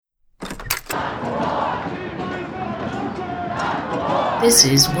This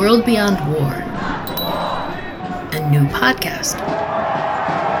is World Beyond War, a new podcast.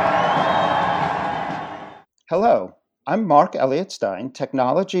 Hello, I'm Mark Elliott Stein,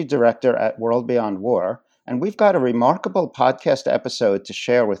 Technology Director at World Beyond War, and we've got a remarkable podcast episode to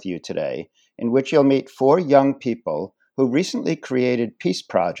share with you today, in which you'll meet 4 young people who recently created peace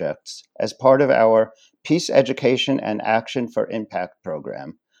projects as part of our Peace Education and Action for Impact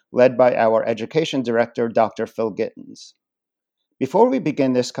program, led by our Education Director, Dr. Phil Gittens. Before we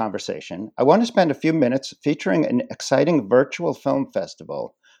begin this conversation, I want to spend a few minutes featuring an exciting virtual film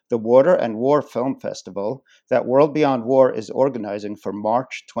festival, the Water and War Film Festival, that World Beyond War is organizing for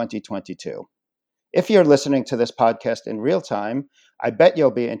March 2022. If you're listening to this podcast in real time, I bet you'll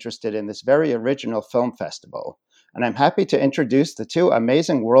be interested in this very original film festival. And I'm happy to introduce the 2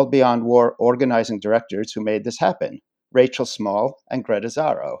 amazing World Beyond War organizing directors who made this happen, Rachel Small and Greta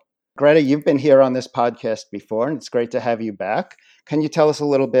Zaro. Greta, you've been here on this podcast before, and it's great to have you back. Can you tell us a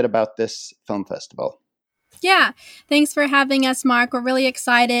little bit about this film festival? Yeah, thanks for having us, Mark. We're really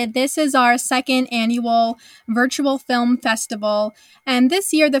excited. This is our 2nd annual virtual film festival. And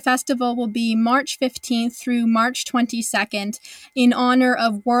this year, the festival will be March 15th through March 22nd in honor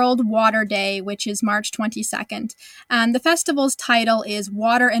of World Water Day, which is March 22nd. And the festival's title is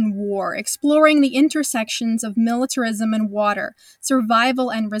Water and War, exploring the intersections of militarism and water, survival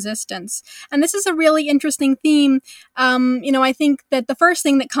and resistance. And this is a really interesting theme. I think that the first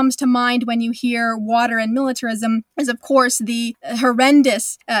thing that comes to mind when you hear water and militarism is, of course, the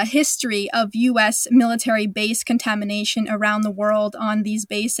horrendous history of U.S. military base contamination around the world on these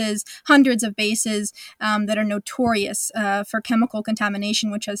bases, hundreds of bases that are notorious for chemical contamination,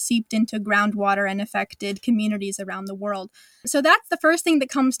 which has seeped into groundwater and affected communities around the world. So that's the first thing that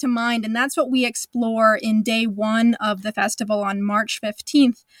comes to mind, and that's what we explore in day 1 of the festival on March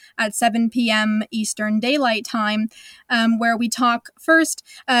 15th at 7 p.m. Eastern Daylight Time, where we talk first,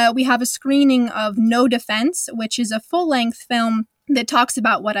 we have a screening of No Defense, which is a full-length film that talks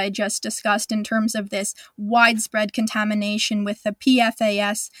about what I just discussed in terms of this widespread contamination with the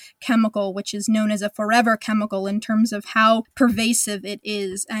PFAS chemical, which is known as a forever chemical in terms of how pervasive it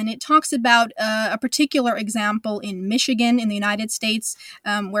is. And it talks about a particular example in Michigan in the United States,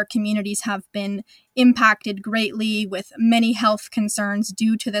 where communities have been impacted greatly with many health concerns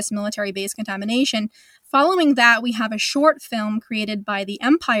due to this military base contamination. Following that, we have a short film created by the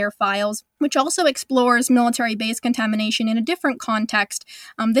Empire Files, which also explores military base contamination in a different context.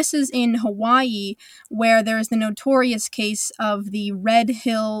 This is in Hawaii, where there's the notorious case of the Red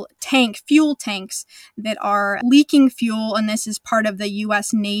Hill fuel tanks that are leaking fuel, and this is part of the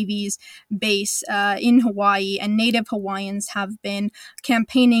U.S. Navy's base in Hawaii, and Native Hawaiians have been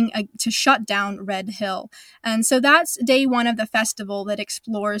campaigning to shut down Red Hill. And so that's day 1 of the festival that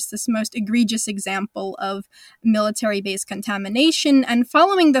explores this most egregious example of military base contamination. And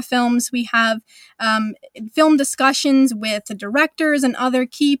following the films, we have film discussions with the directors and other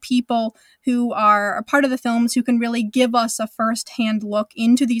key people who are a part of the films who can really give us a first-hand look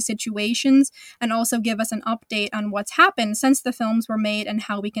into these situations and also give us an update on what's happened since the films were made and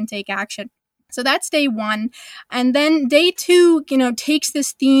how we can take action. So that's day 1. And then day 2, takes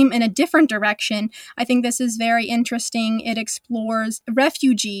this theme in a different direction. I think this is very interesting. It explores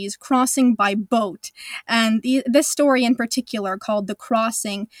refugees crossing by boat. And this story in particular, called The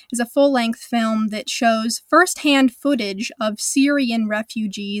Crossing, is a full-length film that shows firsthand footage of Syrian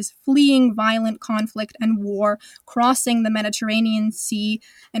refugees fleeing violent conflict and war, crossing the Mediterranean Sea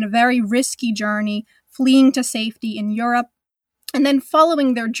in a very risky journey, fleeing to safety in Europe, and then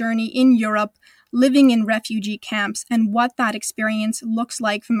following their journey in Europe, living in refugee camps, and what that experience looks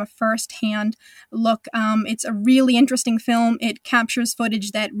like from a first-hand look. It's a really interesting film. It captures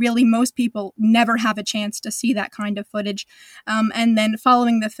footage that really most people never have a chance to see that kind of footage. And then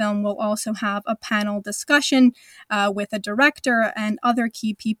following the film, we'll also have a panel discussion with a director and other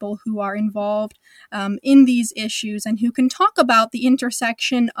key people who are involved in these issues and who can talk about the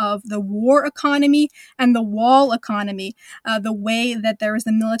intersection of the war economy and the wall economy, the way that there is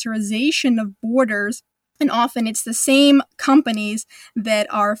the militarization of borders. And often it's the same companies that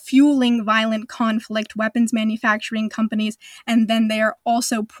are fueling violent conflict, weapons manufacturing companies, and then they are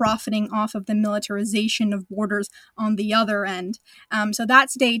also profiting off of the militarization of borders on the other end. So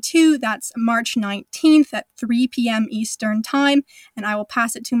that's day 2. That's March 19th at 3 p.m. Eastern Time. And I will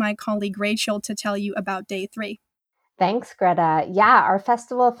pass it to my colleague Rachel to tell you about day 3. Thanks, Greta. Yeah, our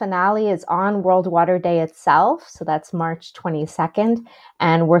festival finale is on World Water Day itself, so that's March 22nd,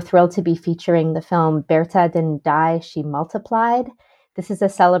 and we're thrilled to be featuring the film Berta Didn't Die, She Multiplied. This is a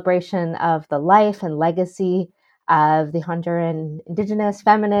celebration of the life and legacy of the Honduran indigenous,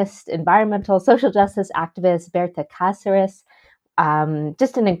 feminist, environmental, social justice activist Berta Cáceres,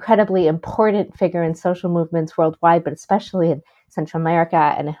 just an incredibly important figure in social movements worldwide, but especially in Central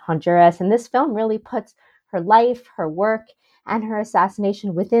America and Honduras. And this film really puts her life, her work, and her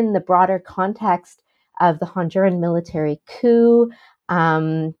assassination within the broader context of the Honduran military coup.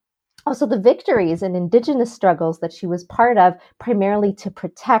 Also, the victories and indigenous struggles that she was part of, primarily to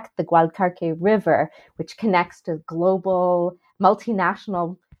protect the Gualcarque River, which connects to global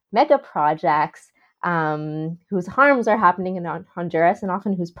multinational mega projects whose harms are happening in Honduras and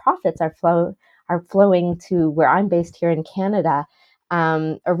often whose profits are flowing to where I'm based here in Canada.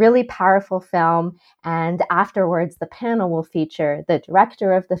 A really powerful film. And afterwards, the panel will feature the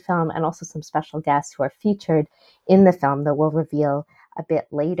director of the film and also some special guests who are featured in the film that we'll reveal a bit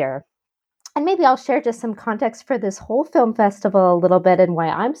later. And maybe I'll share just some context for this whole film festival a little bit and why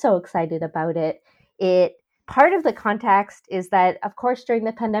I'm so excited about it. Part of the context is that, of course, during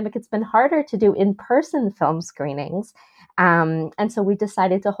the pandemic, it's been harder to do in-person film screenings. And so we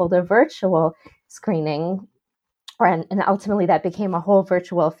decided to hold a virtual screening, and ultimately that became a whole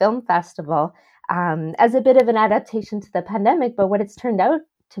virtual film festival as a bit of an adaptation to the pandemic. But what it's turned out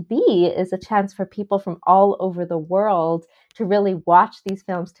to be is a chance for people from all over the world to really watch these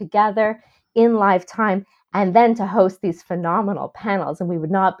films together in live time, and then to host these phenomenal panels. And we would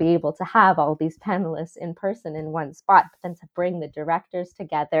not be able to have all these panelists in person in one spot, but then to bring the directors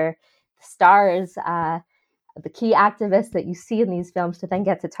together, the stars, the key activists that you see in these films, to then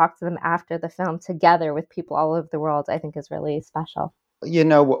get to talk to them after the film together with people all over the world, I think is really special. You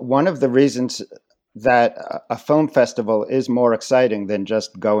know, one of the reasons that a film festival is more exciting than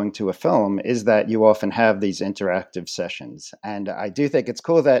just going to a film is that you often have these interactive sessions. And I do think it's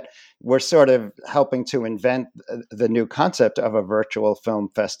cool that we're sort of helping to invent the new concept of a virtual film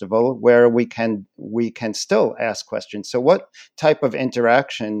festival where we can still ask questions. So what type of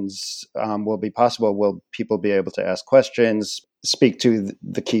interactions will be possible? Will people be able to ask questions, speak to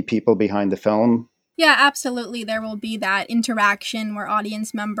the key people behind the film? Yeah, absolutely. There will be that interaction where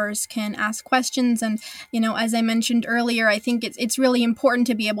audience members can ask questions. And, as I mentioned earlier, I think it's really important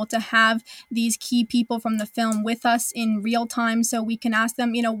to be able to have these key people from the film with us in real time so we can ask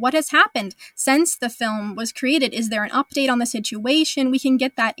them, what has happened since the film was created? Is there an update on the situation? We can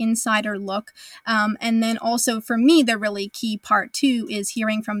get that insider look. And then also for me, the really key part too is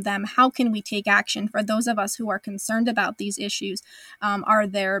hearing from them. How can we take action for those of us who are concerned about these issues? Are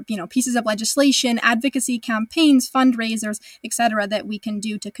there, pieces of legislation, advocacy campaigns, fundraisers, etc., that we can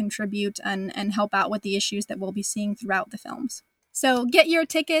do to contribute and help out with the issues that we'll be seeing throughout the films. So get your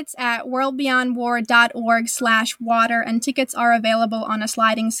tickets at worldbeyondwar.org/water, and tickets are available on a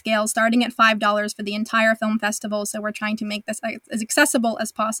sliding scale starting at $5 for the entire film festival. So we're trying to make this as accessible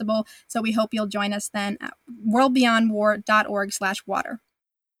as possible. So we hope you'll join us then at worldbeyondwar.org/water.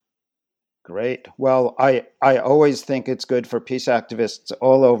 Great. Well, I always think it's good for peace activists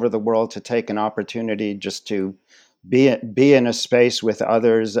all over the world to take an opportunity just to be in a space with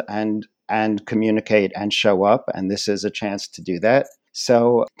others and communicate and show up. And this is a chance to do that.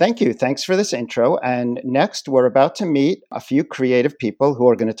 So thank you. Thanks for this intro. And next, we're about to meet a few creative people who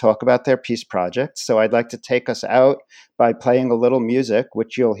are going to talk about their peace projects. So I'd like to take us out by playing a little music,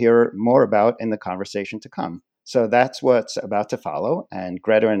 which you'll hear more about in the conversation to come. So that's what's about to follow. And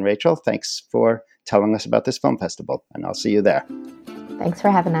Greta and Rachel, thanks for telling us about this film festival. And I'll see you there. Thanks for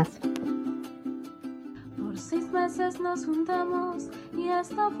having us. Por 6 meses nos juntamos y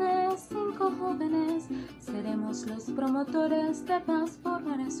esta vez 5 jóvenes seremos los promotores de paz por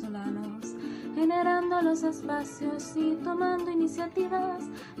venezolanos, generando los espacios y tomando iniciativas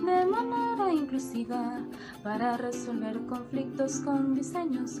de manera inclusiva para resolver conflictos con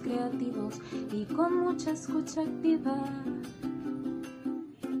diseños creativos y con mucha escucha activa.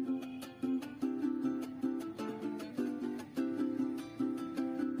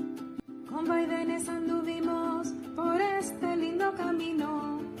 Con vaivenes anduvimos por este lindo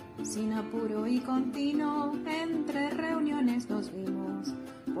camino, sin apuro y continuo, entre reuniones nos vimos.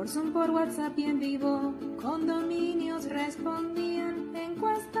 Por Zoom, por WhatsApp y en vivo, condominios respondían,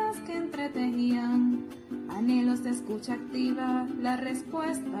 encuestas que entretejían. Anhelos de escucha activa, la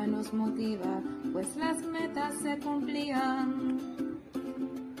respuesta nos motiva, pues las metas se cumplían.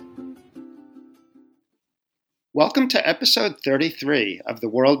 Welcome to episode 33 of the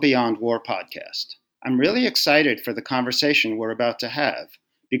World Beyond War podcast. I'm really excited for the conversation we're about to have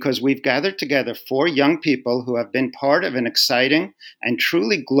because we've gathered together 4 young people who have been part of an exciting and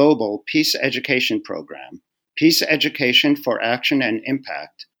truly global peace education program, Peace Education for Action and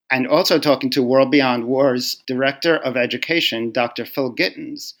Impact, and also talking to World Beyond War's Director of Education, Dr. Phil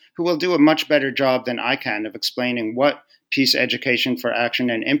Gittens, who will do a much better job than I can of explaining what Peace Education for Action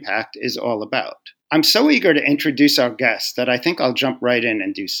and Impact is all about. I'm so eager to introduce our guests that I think I'll jump right in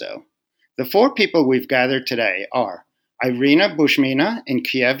and do so. The four people we've gathered today are Irina Bushmina in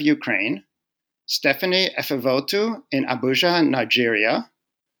Kiev, Ukraine, Stephanie Efevotu in Abuja, Nigeria,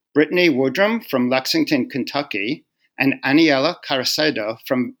 Brittany Woodrum from Lexington, Kentucky, and Aniela Caracedo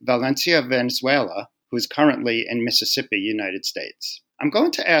from Valencia, Venezuela, who is currently in Mississippi, United States. I'm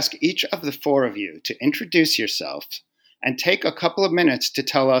going to ask each of the four of you to introduce yourselves and take a couple of minutes to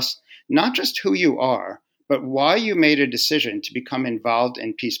tell us not just who you are, but why you made a decision to become involved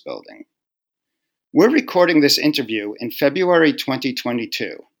in peace building. We're recording this interview in February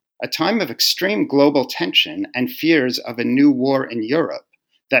 2022, a time of extreme global tension and fears of a new war in Europe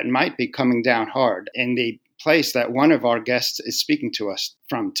that might be coming down hard in the place that one of our guests is speaking to us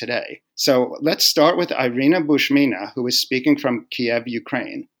from today. So let's start with Irina Bushmina, who is speaking from Kiev,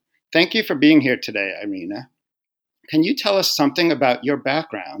 Ukraine. Thank you for being here today, Irina. Can you tell us something about your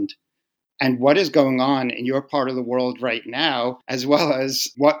background and what is going on in your part of the world right now, as well as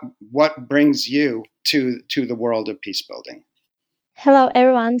what brings you to the world of peace building? Hello,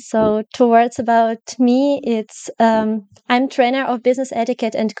 everyone. So, two words about me. It's I'm trainer of business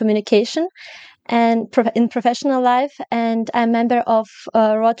etiquette and communication, and in professional life, and I'm member of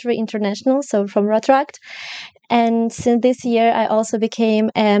Rotary International, so from Rotaract. And since this year, I also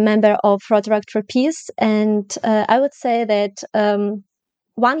became a member of Rotaract for Peace. And I would say that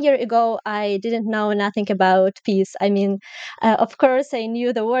 1 year ago, I didn't know nothing about peace. I mean, of course, I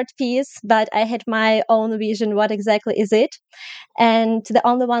knew the word peace, but I had my own vision. What exactly is it? And the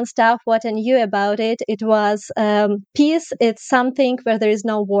only one stuff what I knew about it, it was peace. It's something where there is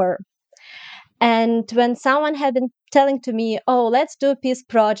no war. And when someone had been telling to me, "Oh, let's do a peace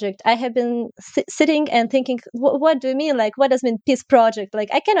project," I have been sitting and thinking, "What do you mean? Like, what does mean peace project? Like,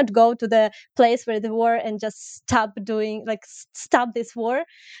 I cannot go to the place where the war and just stop doing, like, stop this war."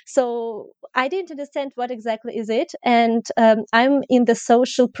 So I didn't understand what exactly is it. And I'm in the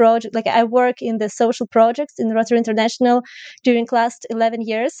social project, like I work in the social projects in Rotary International during last 11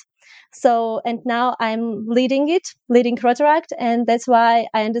 years. So, and now I'm leading Rotaract, and that's why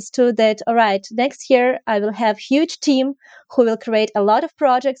I understood that, all right, next year I will have huge team who will create a lot of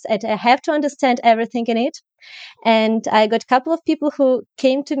projects, and I have to understand everything in it. And I got a couple of people who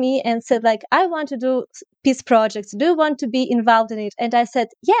came to me and said, like, I want to do peace projects. Do you want to be involved in it? And I said,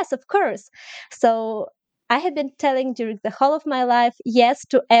 yes, of course. So I had been telling during the whole of my life yes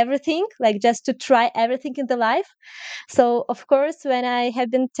to everything, like just to try everything in the life. So, of course, when I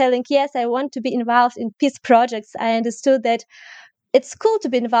have been telling, yes, I want to be involved in peace projects, I understood that it's cool to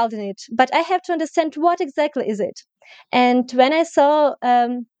be involved in it, but I have to understand what exactly is it. And when I saw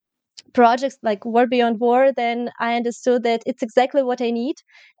projects like War Beyond War, then I understood that it's exactly what I need.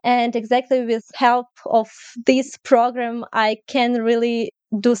 And exactly with help of this program, I can really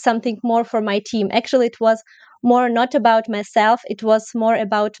do something more for my team. Actually, it was more not about myself. It was more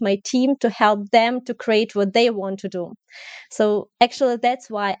about my team to help them to create what they want to do. So actually, that's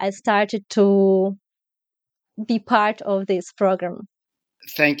why I started to be part of this program.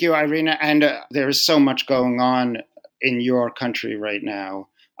 Thank you, Irina. And there is so much going on in your country right now.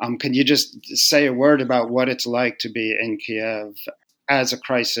 Can you just say a word about what it's like to be in Kiev as a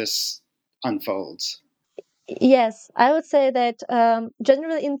crisis unfolds? Yes, I would say that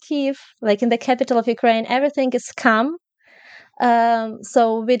generally in Kiev, like in the capital of Ukraine, everything is calm.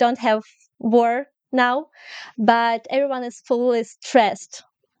 So we don't have war now, but everyone is fully stressed.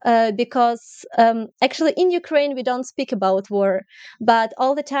 Because actually in Ukraine we don't speak about war, but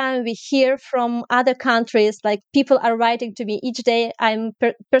all the time we hear from other countries, like people are writing to me each day. I'm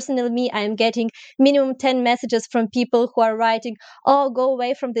getting minimum 10 messages from people who are writing, "Oh, go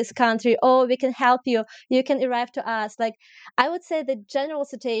away from this country. Oh, we can help you. You can arrive to us." Like, I would say the general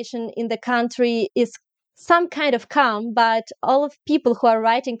situation in the country is some kind of calm, but all of people who are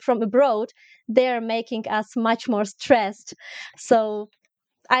writing from abroad, they are making us much more stressed. So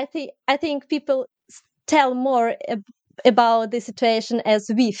I think people tell more about the situation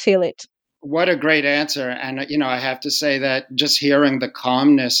as we feel it. What a great answer. And, I have to say that just hearing the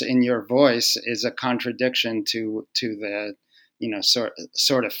calmness in your voice is a contradiction to the,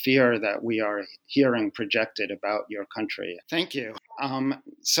 sort of fear that we are hearing projected about your country. Thank you.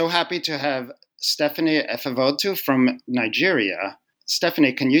 So happy to have Stephanie Efevotu from Nigeria.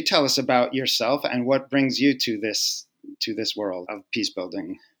 Stephanie, can you tell us about yourself and what brings you to this world of peace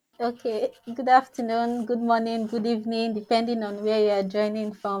building? Okay, good afternoon, good morning, good evening, depending on where you are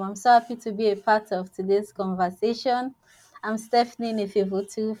joining from. I'm so happy to be a part of today's conversation. I'm Stephanie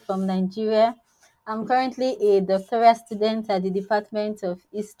Nefevotu from Nigeria. I'm currently a doctoral student at the Department of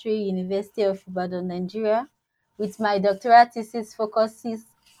History, University of Ibadan, Nigeria, with my doctoral thesis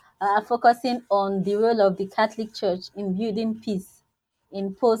focusing on the role of the Catholic Church in building peace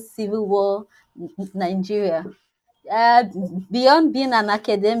in post-Civil War Nigeria. Uh, Beyond being an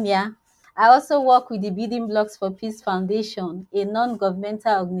academia, I also work with the Building Blocks for Peace Foundation, a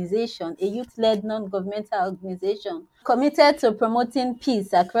non-governmental organization, a youth-led non-governmental organization committed to promoting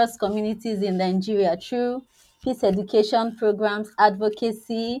peace across communities in Nigeria through peace education programs,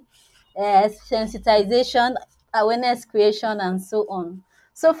 advocacy, sensitization, awareness creation, and so on.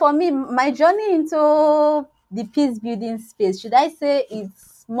 So for me, my journey into the peace building space, should I say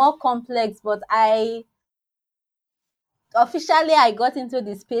it's more complex, but I got into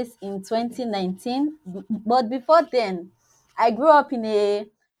the space in 2019. But before then, I grew up in a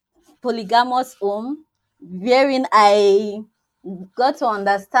polygamous home wherein I got to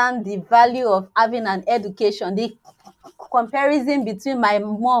understand the value of having an education, the comparison between my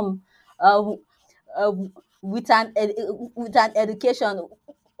mom uh, uh, with an education,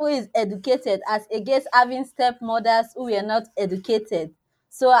 who is educated, as against having stepmothers who were not educated.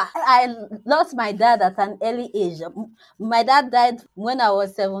 So I lost my dad at an early age. My dad died when I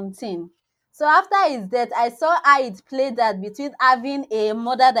was 17. So after his death, I saw how it played that between having a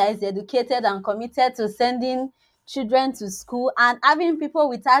mother that is educated and committed to sending children to school, and having people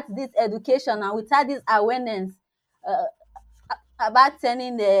without this education and without this awareness uh, about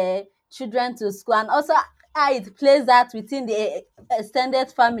sending the children to school, and also how it plays that within the extended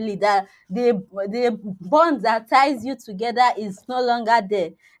family, that the bond that ties you together is no longer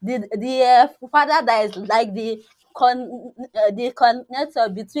there. The father that is like the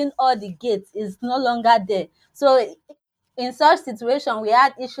connector between all the gates is no longer there. So in such situation, we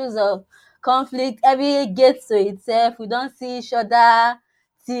had issues of conflict. Every gate to itself. We don't see each other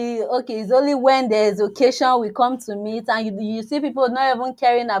till, okay, it's only when there's occasion we come to meet, and you see people not even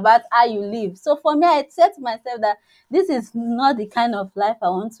caring about how you live. So for me, I said to myself that this is not the kind of life I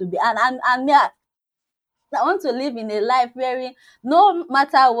want to be, and me, I want to live in a life where no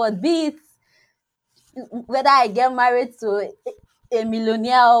matter what, be it whether I get married to a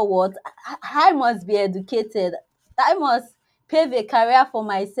millionaire or what, I must be educated. I must pave a career for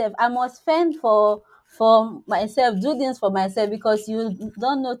myself. I must fend for myself, do things for myself, because you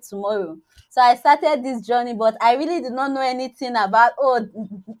don't know tomorrow. So I started this journey, but I really did not know anything about, oh,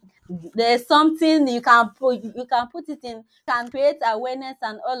 there's something you can put it in, can create awareness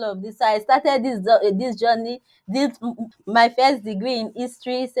and all of this. So I started this journey, did my first degree in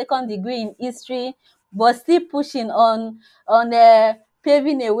history, second degree in history, but still pushing on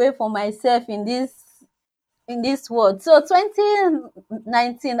paving a way for myself in this world. So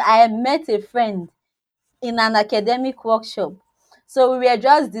 2019, I met a friend in an academic workshop. So we were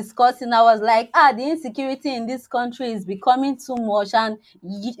just discussing. I was like, the insecurity in this country is becoming too much, and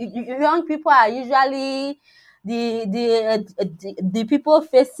young people are usually the people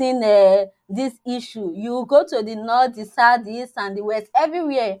facing this issue. You go to the north, the south, the east, and the west,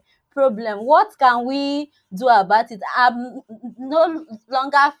 everywhere problem. What can we do about it? I'm no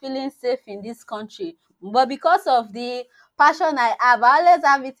longer feeling safe in this country, but because of the passion I always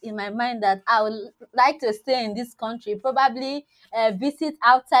have it in my mind that I would like to stay in this country, probably visit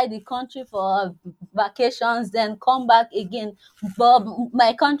outside the country for vacations, then come back again. But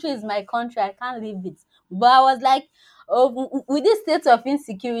my country is my country, I can't leave it. But I was like, oh, with this state of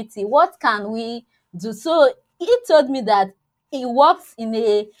insecurity, what can we do? So he told me that he works in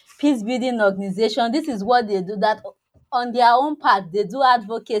a peace building organization. This is what they do, that on their own part they do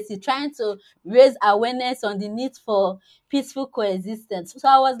advocacy, trying to raise awareness on the need for peaceful coexistence. So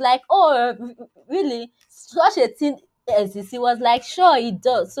I was like, oh, really? Such a thing exists? He was like, sure, it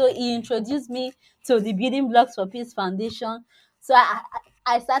does. So he introduced me to the Building Blocks for Peace Foundation. So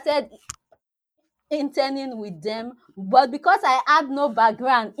I started interning with them, but because I had no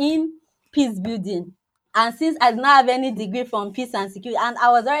background in peace building, and since I did not have any degree from peace and security, and I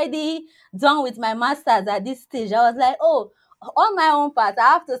was already done with my masters at this stage, I was like, oh, on my own part,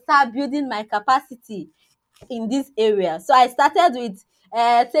 I have to start building my capacity in this area. So I started with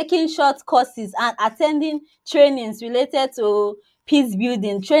taking short courses and attending trainings related to peace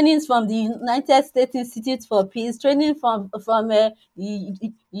building, trainings from the United States Institute for Peace, training from UNITA,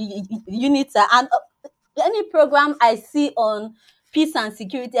 and any program I see on peace and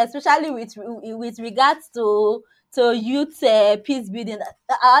security, especially with regards to youth peace building,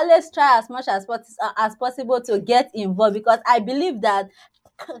 I always try as much as possible to get involved, because I believe that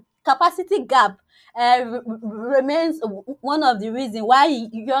capacity gap remains one of the reasons why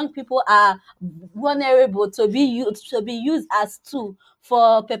young people are vulnerable to be used as tool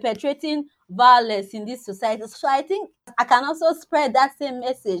for perpetrating violence in this society. So I think I can also spread that same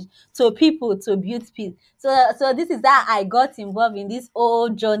message to people to build peace. So this is how I got involved in this whole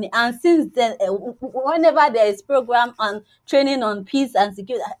journey. And since then, whenever there is program on training on peace and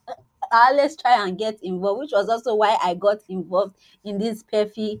security, I always try and get involved, which was also why I got involved in this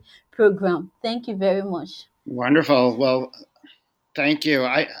PEFI program. Thank you very much. Wonderful. Well, thank you.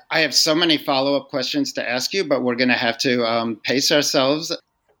 I have so many follow-up questions to ask you, but we're going to have to pace ourselves.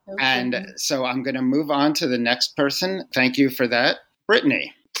 Okay. And so I'm going to move on to the next person. Thank you for that.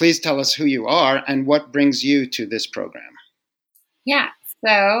 Brittany, please tell us who you are and what brings you to this program. Yeah,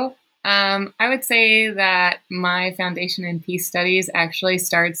 so I would say that my foundation in peace studies actually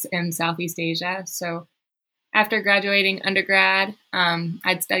starts in Southeast Asia. So after graduating undergrad,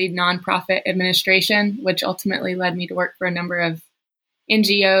 I'd studied nonprofit administration, which ultimately led me to work for a number of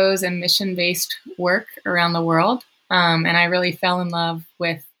NGOs and mission-based work around the world. And I really fell in love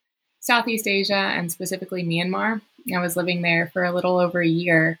with Southeast Asia and specifically Myanmar. I was living there for a little over a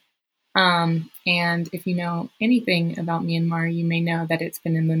year. And if you know anything about Myanmar, you may know that it's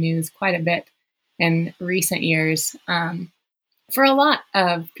been in the news quite a bit in recent years for a lot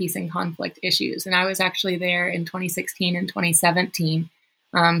of peace and conflict issues. And I was actually there in 2016 and 2017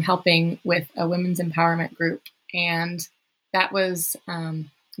 helping with a women's empowerment group. And that was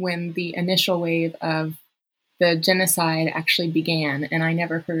when the initial wave of the genocide actually began, and I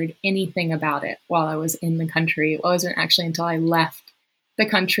never heard anything about it while I was in the country. It wasn't actually until I left the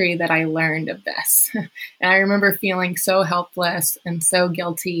country that I learned of this. And I remember feeling so helpless and so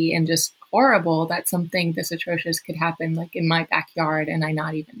guilty and just horrible that something this atrocious could happen like in my backyard and I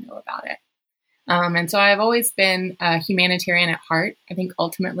not even know about it. And so I've always been a humanitarian at heart. I think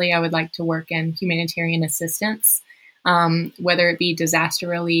ultimately I would like to work in humanitarian assistance, whether it be disaster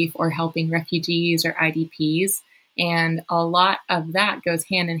relief or helping refugees or IDPs. And a lot of that goes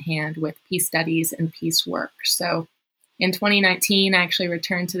hand in hand with peace studies and peace work. So in 2019, I actually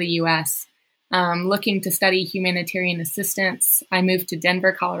returned to the US looking to study humanitarian assistance. I moved to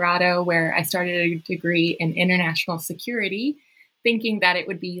Denver, Colorado, where I started a degree in international security, thinking that it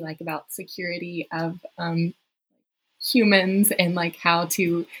would be like about security of humans and like how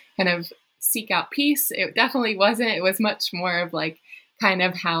to kind of seek out peace. It definitely wasn't. It was much more of like kind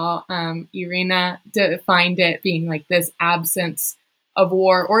of how Irina defined it, being like this absence of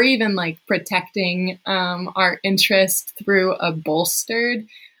war, or even like protecting our interest through a bolstered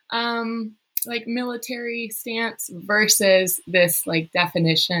like military stance versus this like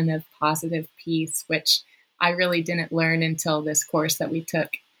definition of positive peace, which I really didn't learn until this course that we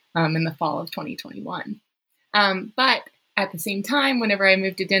took in the fall of 2021. But at the same time, whenever I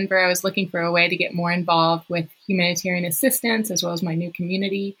moved to Denver, I was looking for a way to get more involved with humanitarian assistance as well as my new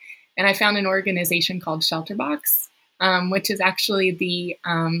community. And I found an organization called Shelterbox, which is actually the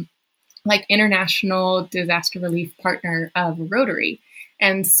like international disaster relief partner of Rotary.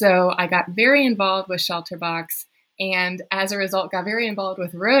 And so I got very involved with Shelterbox, and as a result got very involved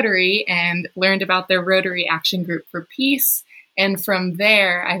with Rotary and learned about their Rotary Action Group for Peace. And from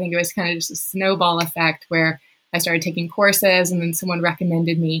there, I think it was kind of just a snowball effect where I started taking courses, and then someone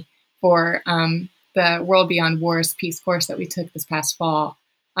recommended me for the World Beyond War's peace course that we took this past fall.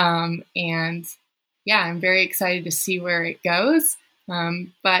 And yeah, I'm very excited to see where it goes.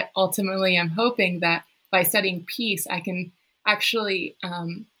 But ultimately, I'm hoping that by studying peace, I can actually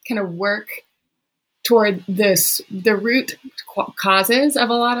kind of work toward the root causes of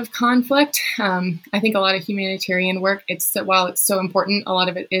a lot of conflict. I think a lot of humanitarian work, while it's so important, a lot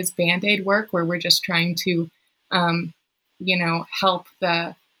of it is Band-Aid work where we're just trying to, help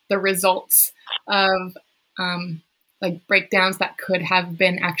the results of like breakdowns that could have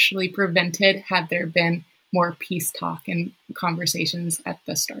been actually prevented had there been more peace talk and conversations at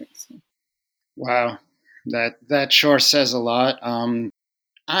the start. So. Wow, that sure says a lot.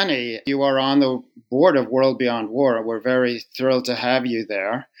 Ani, you are on the board of World Beyond War. We're very thrilled to have you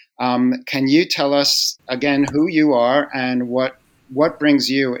there. Can you tell us again who you are and what brings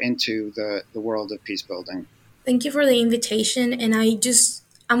you into the world of peace building? Thank you for the invitation, and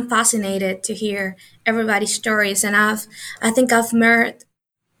I'm fascinated to hear everybody's stories, and I think I've met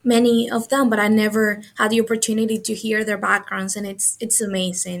many of them, but I never had the opportunity to hear their backgrounds, and it's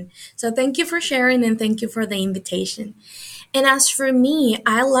amazing. So thank you for sharing, and thank you for the invitation. And as for me,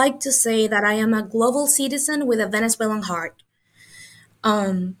 I like to say that I am a global citizen with a Venezuelan heart.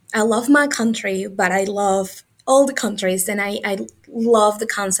 I love my country, but I love all the countries, and I love the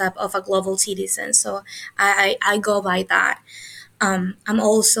concept of a global citizen. So I go by that. I'm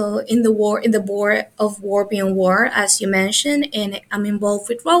also in the board of World Beyond War, as you mentioned, and I'm involved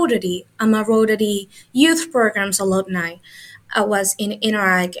with Rotary. I'm a Rotary Youth Programs alumni. I was in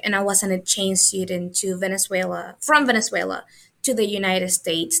Interac and I was an exchange student to Venezuela, from Venezuela to the United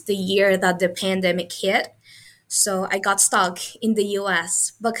States the year that the pandemic hit. So I got stuck in the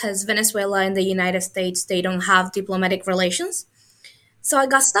US because Venezuela and the United States, they don't have diplomatic relations. So I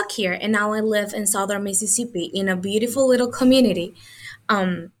got stuck here and now I live in southern Mississippi in a beautiful little community.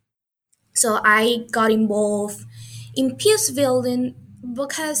 Um, so I got involved in peace building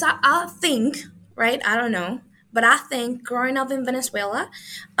because I think, right? I don't know. But I think growing up in Venezuela,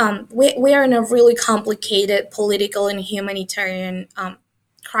 we are in a really complicated political and humanitarian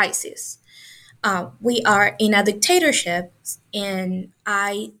crisis. We are in a dictatorship, and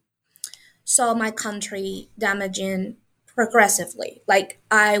I saw my country damaging progressively. Like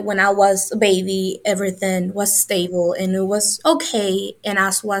when I was a baby, everything was stable and it was okay. And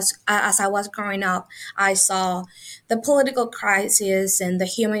as I was growing up, I saw the political crisis and the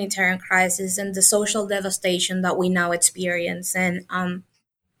humanitarian crisis and the social devastation that we now experience. And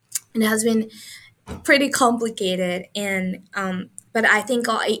it has been pretty complicated. And but I think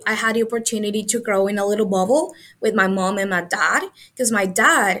I had the opportunity to grow in a little bubble with my mom and my dad, because my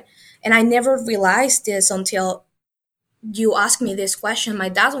dad, and I never realized this until you asked me this question. My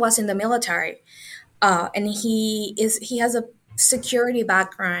dad was in the military, and he has a security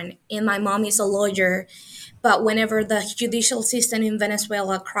background, and my mom is a lawyer. But whenever the judicial system in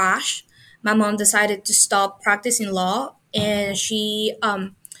Venezuela crashed, my mom decided to stop practicing law, and she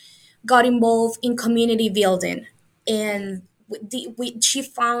got involved in community building. And she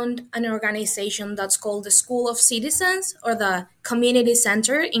found an organization that's called the School of Citizens, or the Community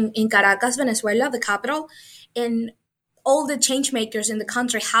Center in Caracas, Venezuela, the capital. And all the change makers in the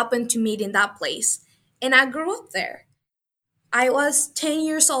country happened to meet in that place. And I grew up there. I was 10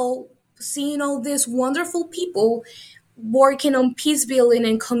 years old, seeing all these wonderful people working on peace building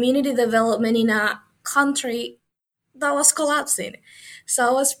and community development in a country that was collapsing. So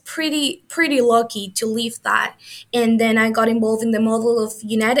I was pretty lucky to live that. And then I got involved in the model of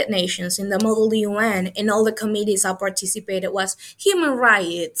United Nations, in the model UN, and all the committees I participated was human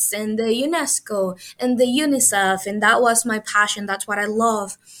rights and the UNESCO and the UNICEF, and that was my passion. That's what I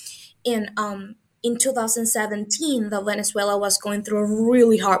love. And in 2017, the Venezuela was going through a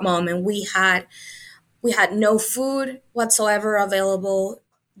really hard moment. We had no food whatsoever available.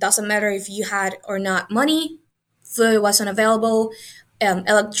 Doesn't matter if you had or not money. Food wasn't available.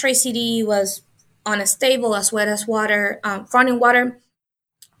 Electricity was unstable, as well as water, running water.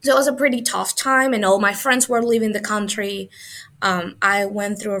 So it was a pretty tough time, and all my friends were leaving the country. I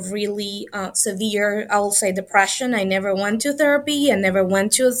went through a really severe, I will say, depression. I never went to therapy. I never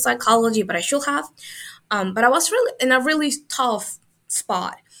went to psychology, but I should have. But I was really in a really tough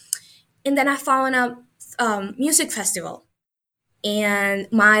spot. And then I found a music festival, and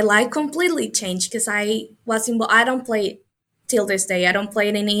my life completely changed because I was involved. I don't play till this day. I don't play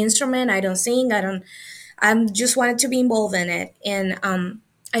any instrument. I don't sing. I just wanted to be involved in it. And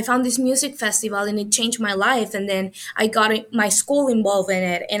I found this music festival and it changed my life. And then I got my school involved in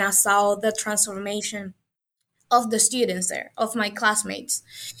it, and I saw the transformation of the students there, of my classmates.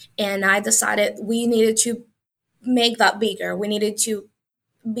 And I decided we needed to make that bigger. We needed to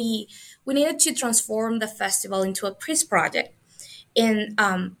transform the festival into a peace project. And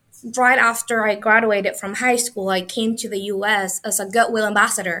right after I graduated from high school, I came to the U.S. as a goodwill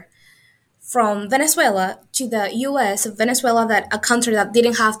ambassador from Venezuela to the U.S. Venezuela, that a country that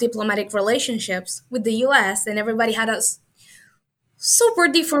didn't have diplomatic relationships with the U.S., and everybody had a super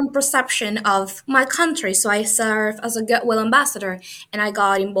different perception of my country. So I served as a goodwill ambassador, and I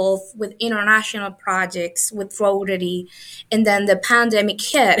got involved with international projects with Rotary, and then the pandemic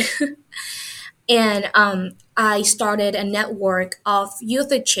hit. And I started a network of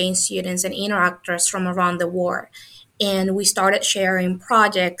youth exchange students and interactors from around the world. And we started sharing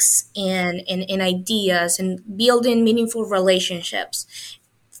projects and ideas and building meaningful relationships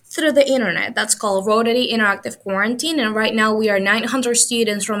through the internet. That's called Rotary Interactive Quarantine. And right now we are 900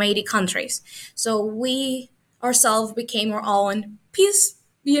 students from 80 countries. So we ourselves became our own peace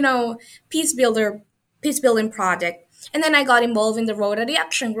building project. And then I got involved in the Rotary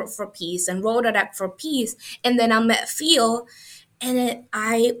Action Group for Peace and Rotaract for Peace. And then I met Phil, and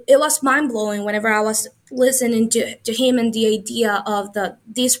it was mind blowing whenever I was listening to him and the idea of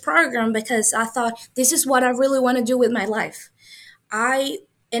this program, because I thought this is what I really want to do with my life. I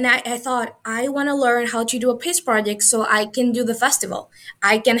thought I want to learn how to do a peace project so I can do the festival.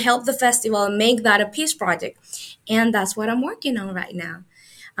 I can help the festival and make that a peace project. And that's what I'm working on right now.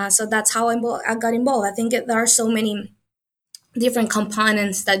 So that's how I got involved. I think there are so many different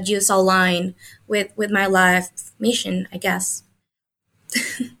components that just align with my life mission, I guess.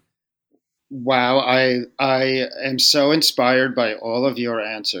 Wow, I am so inspired by all of your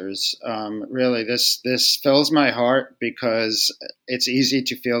answers. Really, this fills my heart because it's easy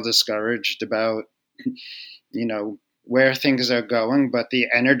to feel discouraged about, where things are going. But the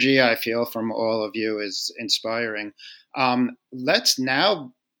energy I feel from all of you is inspiring. Let's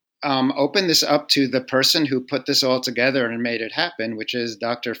now open this up to the person who put this all together and made it happen, which is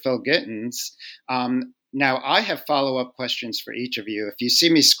Dr. Phil Gittens. Now, I have follow-up questions for each of you. If you see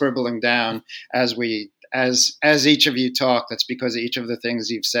me scribbling down as each of you talk, that's because each of the things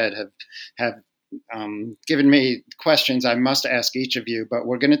you've said have given me questions I must ask each of you. But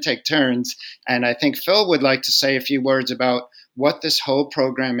we're going to take turns, and I think Phil would like to say a few words about what this whole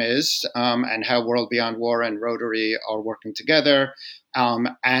program is, and how World Beyond War and Rotary are working together, and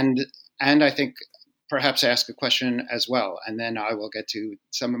I think perhaps ask a question as well, and then I will get to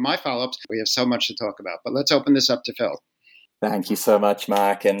some of my follow-ups. We have so much to talk about, but let's open this up to Phil. Thank you so much,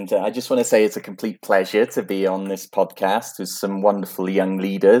 Mark. And I just want to say it's a complete pleasure to be on this podcast with some wonderful young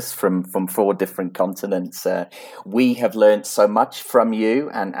leaders from 4 different continents. We have learned so much from you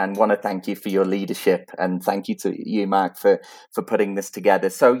and want to thank you for your leadership. And thank you to you, Mark, for putting this together.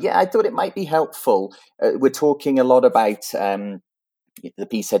 So, yeah, I thought it might be helpful. We're talking a lot about the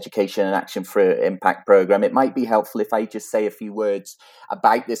Peace Education and Action for Impact program. It might be helpful if I just say a few words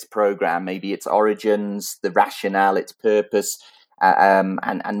about this program, maybe its origins, the rationale, its purpose,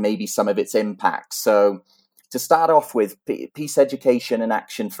 and maybe some of its impact. So to start off with, Peace Education and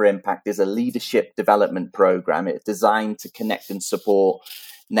Action for Impact is a leadership development program. It's designed to connect and support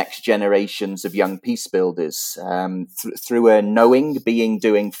next generations of young peace builders. Through a knowing, being,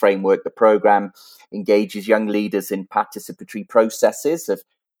 doing framework, the program engages young leaders in participatory processes of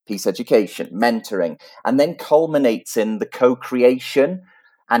peace education, mentoring, and then culminates in the co-creation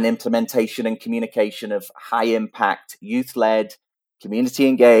and implementation and communication of high-impact, youth-led,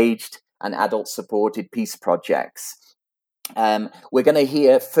 community-engaged, and adult-supported peace projects. We're going to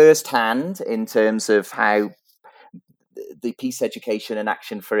hear firsthand in terms of how the Peace Education and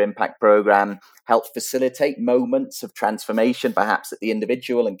Action for Impact program helped facilitate moments of transformation, perhaps at the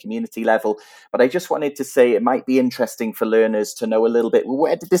individual and community level. But I just wanted to say it might be interesting for learners to know a little bit, well,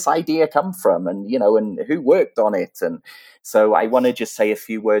 where did this idea come from, and and who worked on it? And so I want to just say a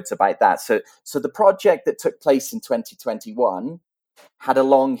few words about that. So the project that took place in 2021 had a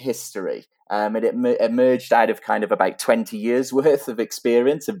long history. It emerged out of kind of about 20 years worth of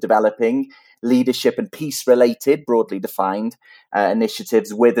experience of developing leadership and peace-related, broadly defined,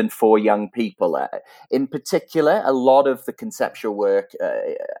 initiatives with and for young people. In particular, a lot of the conceptual work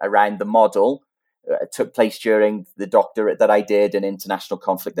around the model took place during the doctorate that I did in international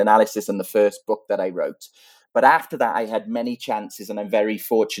conflict analysis and the first book that I wrote. But after that, I had many chances, and I'm very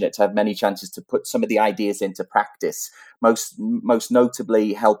fortunate to have many chances to put some of the ideas into practice, most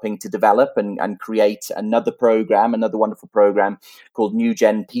notably helping to develop and create another wonderful program called New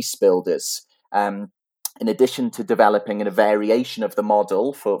Gen Peace Builders. In addition to developing a variation of the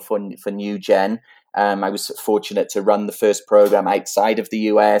model for New Gen, I was fortunate to run the first program outside of the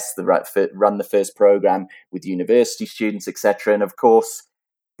US, run the first program with university students, etc. And of course,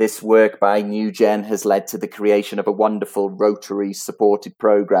 this work by New Gen has led to the creation of a wonderful Rotary-supported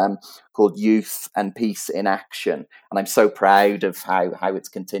program called Youth and Peace in Action. And I'm so proud of how it's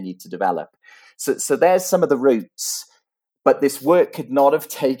continued to develop. So there's some of the roots. But this work could not have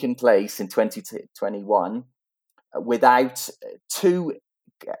taken place in 2021 without 2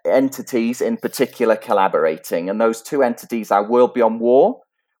 entities in particular collaborating. And those 2 entities are World Beyond War,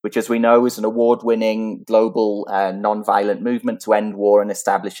 which, as we know, is an award-winning global non-violent movement to end war and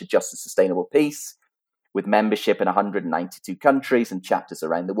establish a just and sustainable peace, with membership in 192 countries and chapters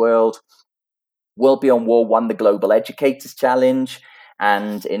around the world. World Beyond War won the Global Educators Challenge,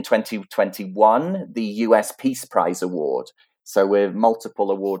 and in 2021, the US Peace Prize Award. So we're multiple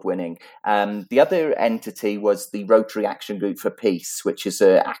award winning. The other entity was the Rotary Action Group for Peace, which is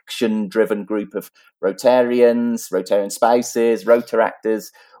an action-driven group of Rotarians, Rotarian spouses, Rotaractors,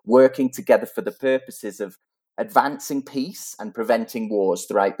 working together for the purposes of advancing peace and preventing wars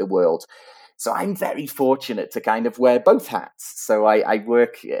throughout the world. So I'm very fortunate to kind of wear both hats. So I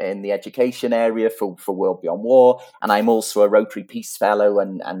work in the education area for World Beyond War, and I'm also a Rotary Peace Fellow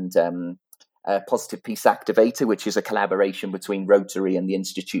and a Positive Peace Activator, which is a collaboration between Rotary and the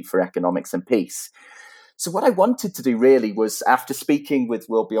Institute for Economics and Peace. So what I wanted to do really was, after speaking with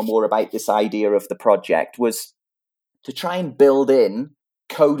World Beyond War about this idea of the project, was to try and build in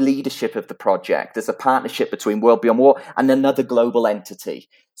co-leadership of the project as a partnership between World Beyond War and another global entity.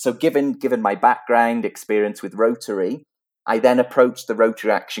 So given my background experience with Rotary, I then approached the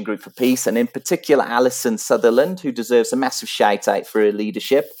Rotary Action Group for Peace, and in particular Alison Sutherland, who deserves a massive shout out for her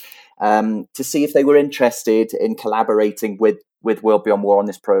leadership, to see if they were interested in collaborating with World Beyond War on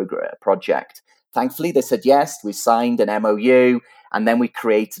this project. Thankfully, they said yes. We signed an MOU, and then we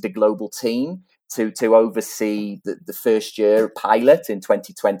created a global team to oversee the first year pilot in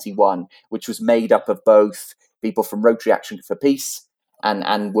 2021, which was made up of both people from Rotary Action for Peace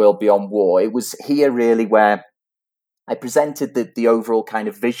and World Beyond War. It was here really where I presented the overall kind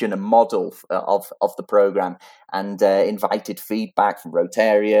of vision and model of the program, and invited feedback from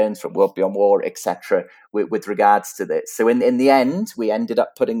Rotarians, from World Beyond War, etc., with regards to this. So in the end, we ended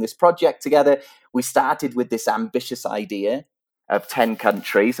up putting this project together. We started with this ambitious idea of 10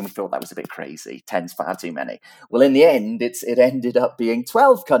 countries, and we thought that was a bit crazy. 10's far too many. Well, in the end, it ended up being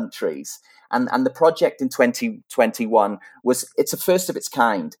 12 countries. And the project in 2021 it's a first of its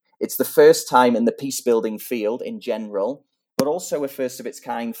kind. It's the first time in the peace building field in general, but also a first of its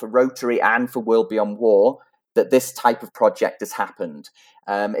kind for Rotary and for World Beyond War, that this type of project has happened.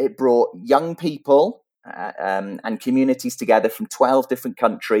 It brought young people and communities together from 12 different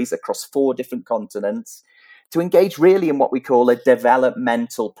countries across 4 different continents to engage really in what we call a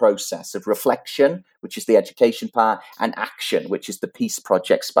developmental process of reflection, which is the education part, and action, which is the peace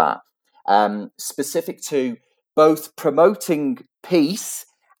projects part, specific to both promoting peace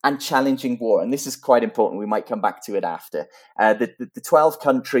and challenging war. And this is quite important. We might come back to it after. The 12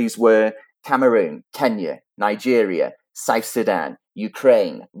 countries were Cameroon, Kenya, Nigeria, South Sudan,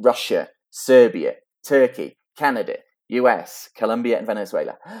 Ukraine, Russia, Serbia, Turkey, Canada, US, Colombia, and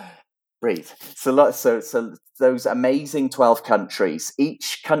Venezuela. Breathe. So those amazing 12 countries.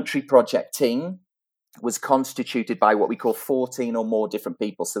 Each country project team was constituted by what we call 14 or more different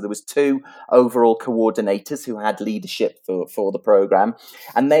people. So there was 2 overall coordinators who had leadership for the program,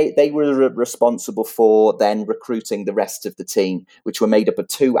 and they were responsible for then recruiting the rest of the team, which were made up of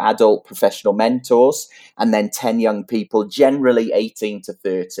 2 adult professional mentors and then 10 young people, generally 18 to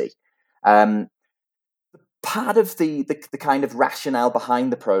 30. Part of the kind of rationale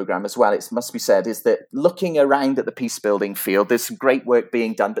behind the program as well, it must be said, is that looking around at the peace building field, there's some great work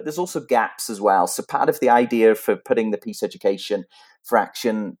being done, but there's also gaps as well. So part of the idea for putting the Peace Education for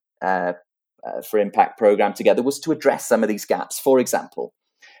Action for Impact program together was to address some of these gaps. For example,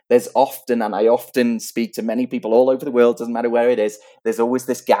 there's often, and I often speak to many people all over the world, doesn't matter where it is, there's always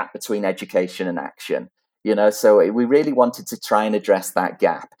this gap between education and action. So we really wanted to try and address that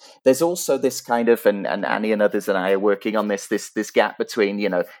gap. There's also this kind of, and Annie and others and I are working on this gap between,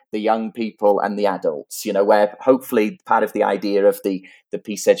 the young people and the adults, where hopefully part of the idea of the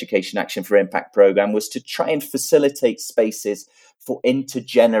Peace Education Action for Impact program was to try and facilitate spaces for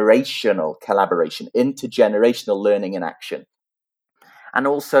intergenerational collaboration, intergenerational learning and action. And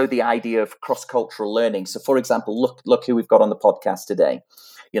also the idea of cross-cultural learning. So, for example, look who we've got on the podcast today.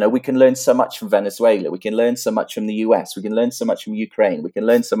 We can learn so much from Venezuela. We can learn so much from the US. We can learn so much from Ukraine. We can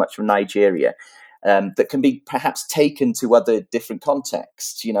learn so much from Nigeria that can be perhaps taken to other different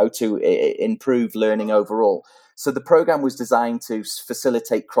contexts, to improve learning overall. So the program was designed to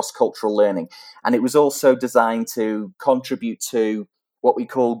facilitate cross-cultural learning. And it was also designed to contribute to what we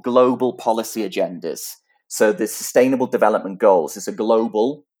call global policy agendas. So the Sustainable Development Goals is a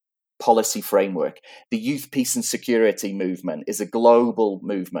global policy framework. The Youth, Peace and Security movement is a global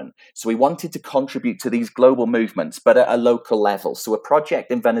movement. So we wanted to contribute to these global movements, but at a local level. So a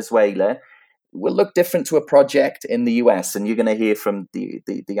project in Venezuela will look different to a project in the US, and you're going to hear from the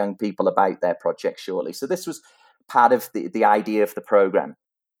young people about their project shortly. So this was part of the idea of the program.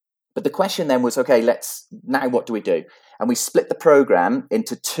 But the question then was, okay, now what do we do? And we split the program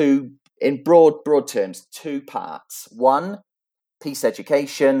into 2, in broad terms, 2 parts. 1, peace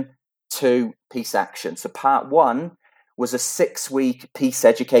education. 2, peace action. So part 1 was a 6-week peace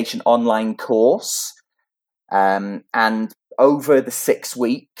education online course. And over the 6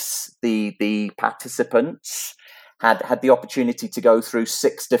 weeks, the participants had the opportunity to go through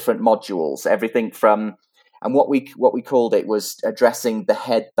 6 different modules, everything from, and what we called it was addressing the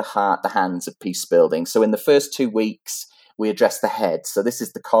head, the heart, the hands of peace building. So in the first 2 weeks, we addressed the head. So this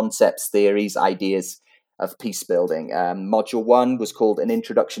is the concepts, theories, ideas of peace building. Module 1 was called An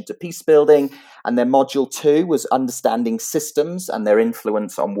Introduction to Peace Building, and then Module 2 was Understanding Systems and Their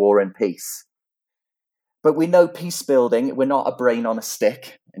Influence on War and Peace. But we know peace building, we're not a brain on a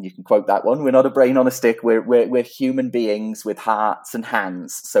stick, and you can quote that one, we're not a brain on a stick, we're human beings with hearts and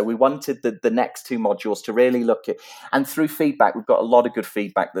hands. So we wanted the next 2 modules to really look at, and through feedback, we've got a lot of good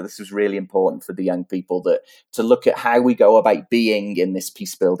feedback that this was really important for the young people, that to look at how we go about being in this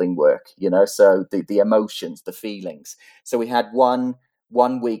peace building work, so the emotions, the feelings. So we had one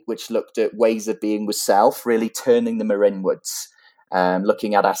week which looked at ways of being with self, really turning the mirror inwards.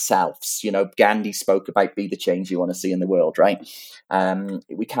 looking at ourselves. Gandhi spoke about be the change you want to see in the world, right?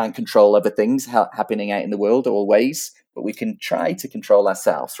 We can't control other things happening out in the world always, but we can try to control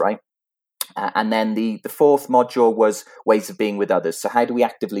ourselves, right? And then the fourth module was ways of being with others. So how do we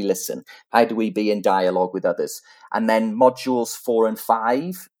actively listen? How do we be in dialogue with others? And then modules 4 and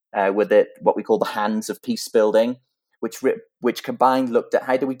 5 were what we call the hands of peace building, which combined looked at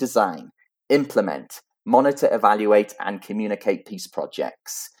how do we design, implement, monitor, evaluate, and communicate peace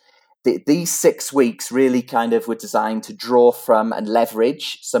projects. These 6 weeks really kind of were designed to draw from and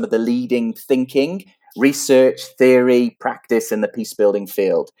leverage some of the leading thinking, research, theory, practice in the peace building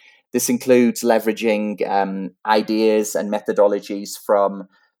field. This includes leveraging ideas and methodologies from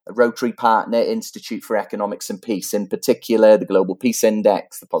a Rotary Partner Institute for Economics and Peace, in particular the Global Peace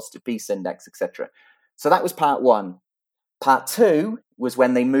Index, the Positive Peace Index, etc. So that was part 1. Part 2 was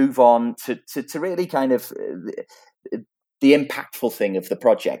when they move on to really kind of the impactful thing of the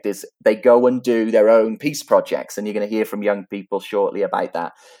project is they go and do their own peace projects, and you're going to hear from young people shortly about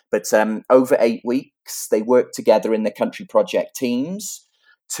that. But over 8 weeks, they work together in the country project teams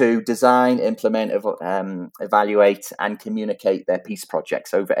to design, implement, evaluate, and communicate their peace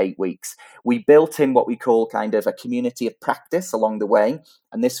projects over 8 weeks. We built in what we call kind of a community of practice along the way.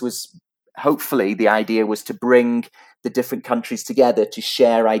 And this was, hopefully, the idea was to bring the different countries together to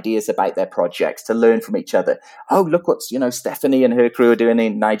share ideas about their projects, to learn from each other. Oh, look what, Stephanie and her crew are doing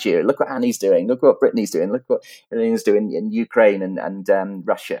in Nigeria. Look what Annie's doing. Look what Brittany's doing. Look what Elena's doing in Ukraine and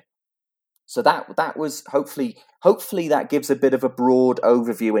Russia. So that was hopefully that gives a bit of a broad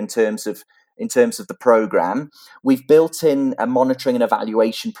overview in terms of the program. We've built in a monitoring and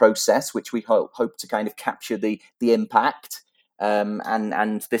evaluation process, which we hope to kind of capture the impact.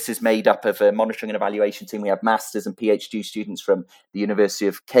 And this is made up of a monitoring and evaluation team. We have masters and PhD students from the University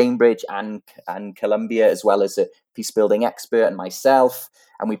of Cambridge and Columbia, as well as a peace building expert and myself.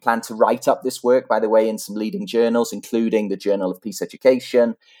 And we plan to write up this work, by the way, in some leading journals, including the Journal of Peace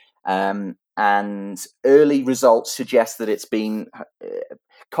Education. And early results suggest that it's been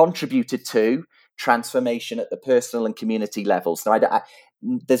contributed to transformation at the personal and community levels. Now,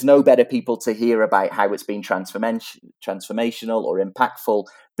 there's no better people to hear about how it's been transformational or impactful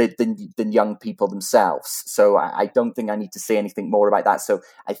than young people themselves. So I don't think I need to say anything more about that. So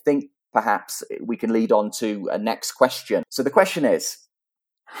I think perhaps we can lead on to a next question. So the question is,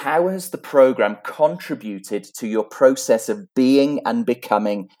 how has the program contributed to your process of being and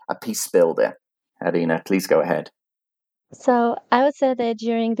becoming a peace builder? Arina, please go ahead. So I would say that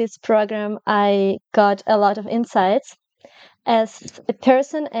during this program, I got a lot of insights as a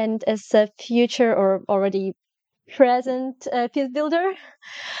person and as a future or already present peace builder.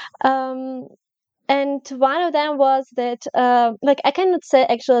 And one of them was that, I cannot say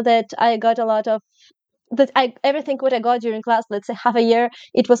actually that I got a lot of everything what I got during class, let's say half a year,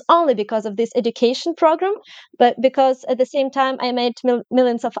 it was only because of this education program, but because at the same time I made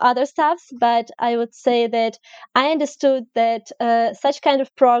millions of other stuffs. But I would say that I understood that such kind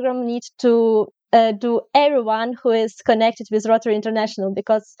of program needs to do everyone who is connected with Rotary International,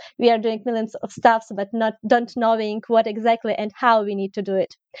 because we are doing millions of stuffs, but don't knowing what exactly and how we need to do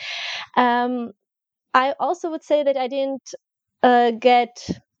it. I also would say that I didn't get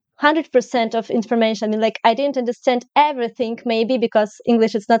 100% of information. I mean, I didn't understand everything, maybe because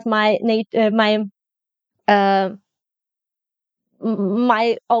English is not my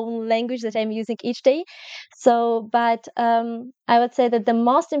own language that I'm using each day. So, but I would say that the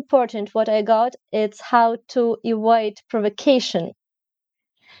most important what I got is how to avoid provocation,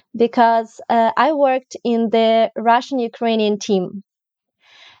 because I worked in the Russian-Ukrainian team.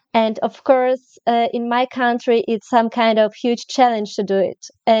 And of course, in my country, it's some kind of huge challenge to do it.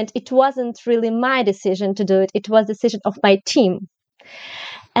 And it wasn't really my decision to do it. It was the decision of my team.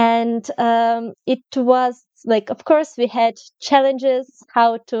 And it was of course, we had challenges,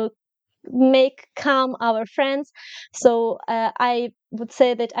 how to make calm our friends. So I would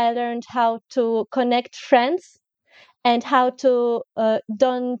say that I learned how to connect friends and how to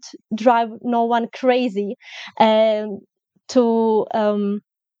don't drive no one crazy, to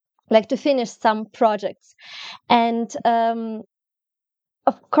finish some projects. And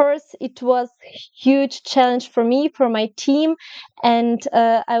of course, it was a huge challenge for me, for my team. And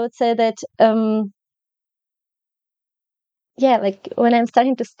I would say that, when I'm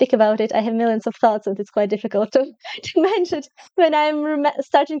starting to speak about it, I have millions of thoughts, and it's quite difficult to mention when I'm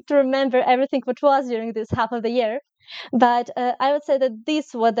starting to remember everything what was during this half of the year. But I would say that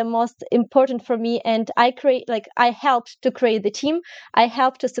this was the most important for me, and I helped to create the team. I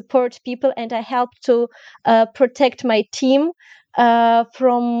helped to support people, and I helped to protect my team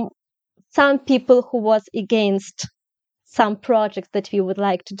from some people who was against some projects that we would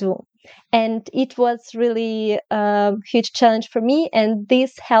like to do. And it was really a huge challenge for me. And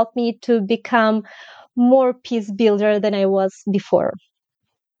this helped me to become more peace builder than I was before.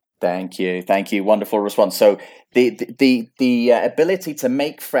 Thank you. Wonderful response. So the ability to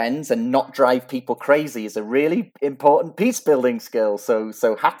make friends and not drive people crazy is a really important peace building skill. So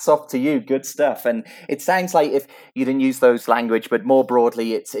hats off to you. Good stuff. And it sounds like, if you didn't use those language, but more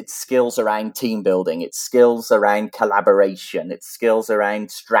broadly, it's skills around team building, it's skills around collaboration, it's skills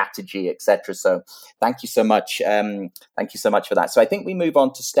around strategy, etc. So thank you so much. Thank you so much for that. So I think we move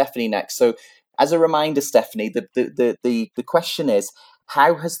on to Stephanie next. So as a reminder, Stephanie, the question is,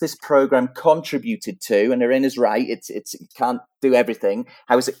 how has this program contributed to, and Irina's right, it can't do everything,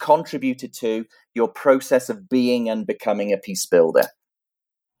 how has it contributed to your process of being and becoming a peace builder?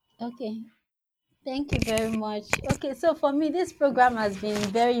 Okay, thank you very much. Okay, so for me, this program has been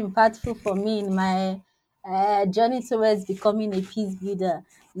very impactful for me in my journey towards becoming a peace builder.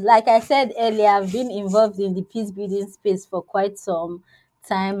 Like I said earlier, I've been involved in the peace building space for quite some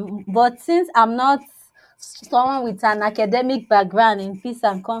time, but since I'm not someone with an academic background in peace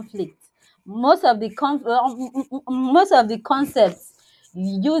and conflict, most of the concepts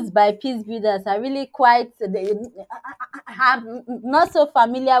used by peace builders are really quite, they have not so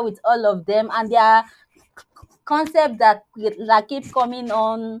familiar with all of them, and they are concepts that keep coming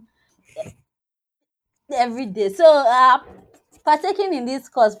on every day. So partaking in this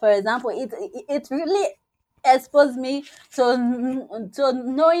course, for example, it really exposed me to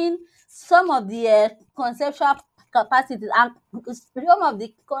knowing some of the conceptual capacities and some of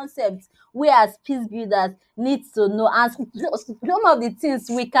the concepts we as peace builders need to know, and some of the things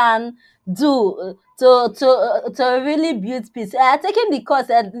we can do to really build peace. Taking the course,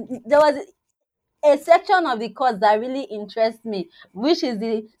 there was a section of the course that really interests me, which is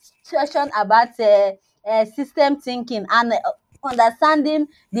the section about system thinking and understanding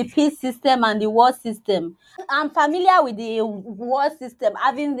the peace system and the war system. I'm familiar with the war system,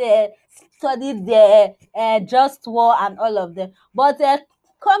 having studied the just war and all of them. But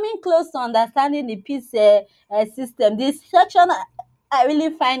coming close to understanding the peace system, this section I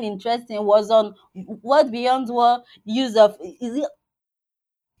really find interesting was on what Beyond War use of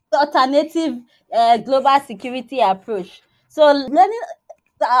alternative global security approach. So learning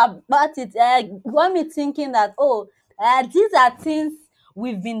about it got me thinking that, these are things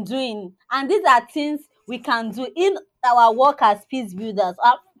we've been doing, and these are things we can do in our work as peace builders.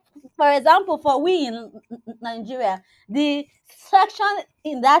 For example, for we in Nigeria, the section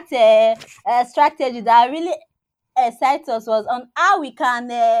in that strategy that really excites us was on how we can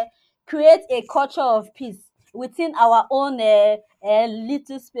create a culture of peace within our own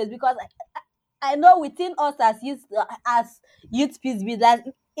little space, because I know within us as youth peace builders,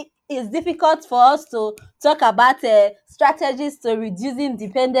 it's difficult for us to talk about strategies to reducing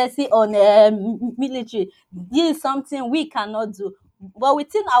dependency on military. This is something we cannot do. But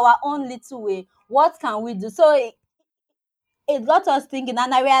within our own little way, what can we do? So it got us thinking,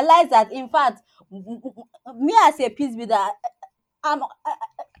 and I realized that, in fact, me as a peace builder,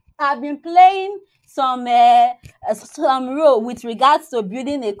 I've been playing some role with regards to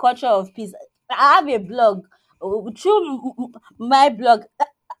building a culture of peace. I have a blog. Through my blog,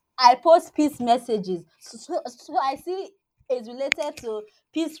 I post peace messages. So I see it's related to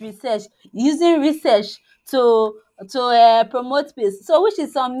peace research, using research to promote peace. So, which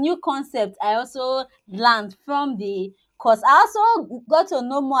is some new concept I also learned from the course. I also got to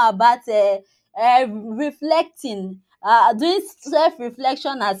know more about reflecting, doing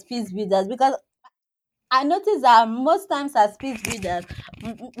self-reflection as peace builders, because I noticed that most times as peace builders,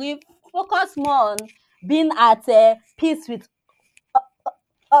 we focus more on being at peace with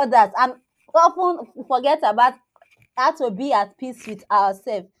others, and often forget about how to be at peace with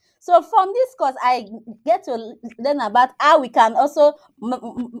ourselves. So from this course, I get to learn about how we can also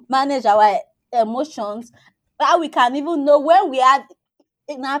manage our emotions, how we can even know when we are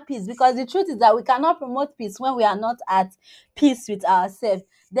inner peace, because the truth is that we cannot promote peace when we are not at peace with ourselves.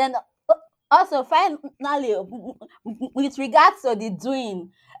 Then also, finally, with regards to the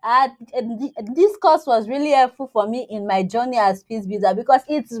doing, this course was really helpful for me in my journey as peace builder, because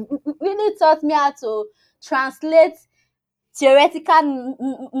it really taught me how to translate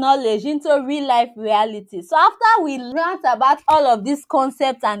theoretical knowledge into real life reality. So after we learned about all of these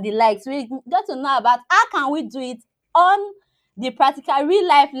concepts and the likes, we got to know about how can we do it on the practical real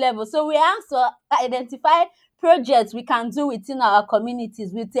life level. So we have to identify projects we can do within our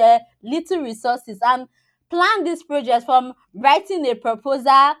communities with little resources, and plan these projects from writing a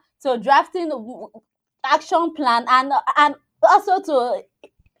proposal to drafting action plan, and also to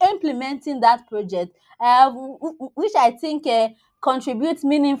implementing that project, which I think contributes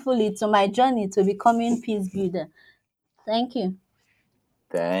meaningfully to my journey to becoming peace builder. Thank you.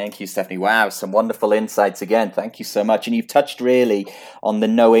 Thank you, Stephanie. Wow, some wonderful insights again. Thank you so much. And you've touched really on the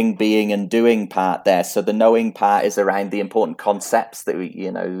knowing, being, and doing part there. So the knowing part is around the important concepts that we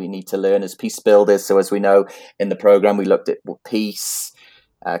need to learn as peace builders. So as we know in the program, we looked at peace,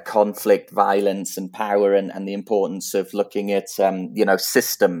 conflict, violence, and power, and the importance of looking at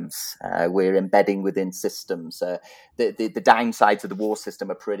systems. We're embedding within systems. The downsides of the war system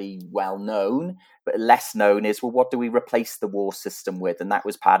are pretty well known, but less known is, well, what do we replace the war system with? And that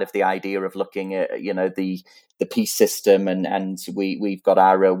was part of the idea of looking at the peace system, and we've got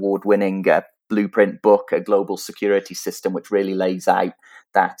our award-winning blueprint book, A Global Security System, which really lays out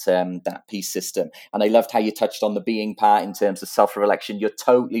that peace system. And I loved how you touched on the being part in terms of self-reflection. You're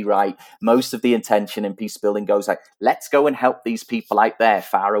totally right. Most of the intention in peace building goes like, let's go and help these people out there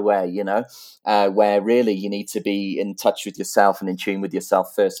far away, where really you need to be in touch with yourself and in tune with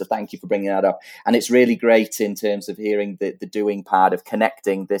yourself first. So thank you for bringing that up. And it's really great in terms of hearing the doing part of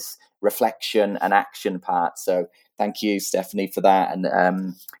connecting this reflection and action part. So thank you, Stephanie, for that.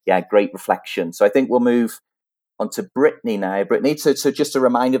 And great reflection. So I think we'll move on to Brittany now. Brittany, so just a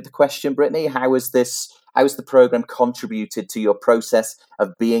reminder of the question, Brittany, how has the program contributed to your process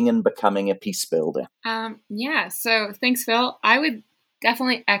of being and becoming a peace builder? So thanks, Phil. I would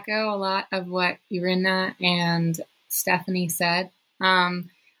definitely echo a lot of what Irina and Stephanie said.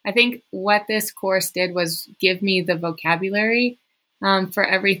 I think what this course did was give me the vocabulary for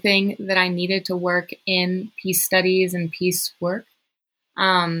everything that I needed to work in peace studies and peace work.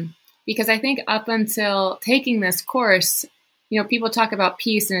 Because I think up until taking this course, people talk about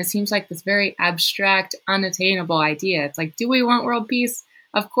peace and it seems like this very abstract, unattainable idea. It's like, do we want world peace?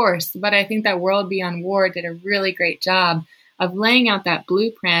 Of course. But I think that World Beyond War did a really great job of laying out that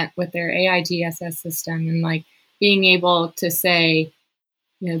blueprint with their AIGSS system and like being able to say,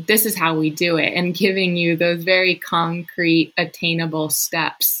 this is how we do it, and giving you those very concrete, attainable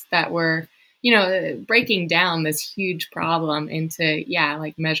steps that were breaking down this huge problem into,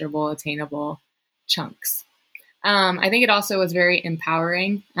 measurable, attainable chunks. I think it also was very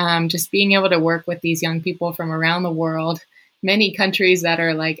empowering, just being able to work with these young people from around the world, many countries that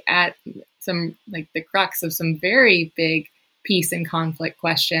are like at some, like the crux of some very big peace and conflict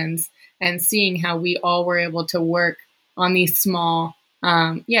questions, and seeing how we all were able to work on these small,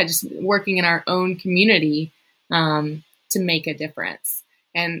 just working in our own community to make a difference.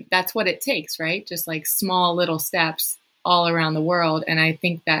 And that's what it takes, right? Just like small little steps all around the world. And I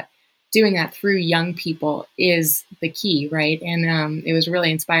think that doing that through young people is the key, right? And it was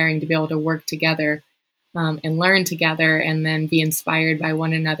really inspiring to be able to work together and learn together and then be inspired by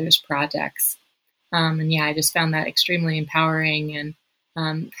one another's projects. I just found that extremely empowering.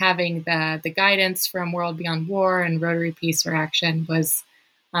 And having the guidance from World Beyond War and Rotary Peace for Action was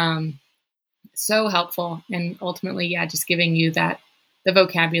so helpful. And ultimately, just giving you the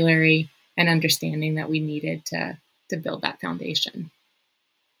vocabulary and understanding that we needed to build that foundation.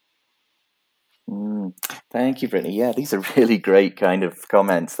 Thank you, Brittany. Yeah, these are really great kind of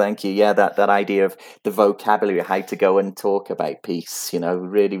comments. Thank you. Yeah, that idea of the vocabulary, how to go and talk about peace,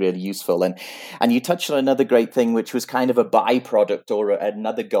 really, really useful. And you touched on another great thing, which was kind of a byproduct or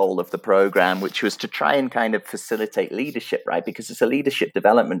another goal of the program, which was to try and kind of facilitate leadership, right? Because it's a leadership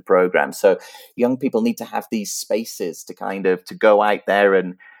development program. So young people need to have these spaces to kind of to go out there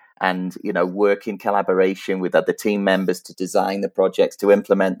and work in collaboration with other team members to design the projects, to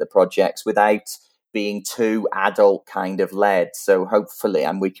implement the projects without being too adult kind of led. So hopefully,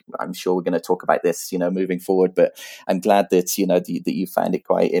 I'm sure we're going to talk about this, moving forward, but I'm glad that, that you found it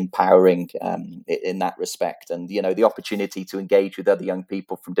quite empowering in that respect. And, the opportunity to engage with other young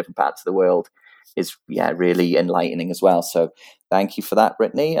people from different parts of the world is, really enlightening as well. So thank you for that,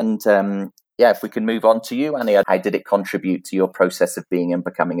 Brittany. And, if we can move on to you, Annie, how did it contribute to your process of being and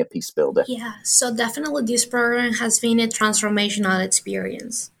becoming a peace builder? Yeah, so definitely this program has been a transformational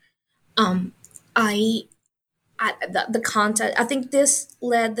experience. The content, I think this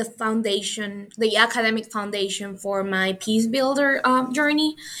led the foundation, the academic foundation for my peace builder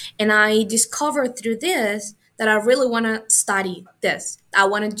journey. And I discovered through this that I really want to study this. I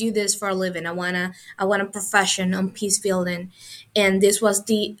want to do this for a living. I want a profession on peace building. And this was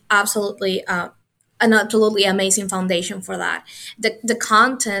an absolutely amazing foundation for that. The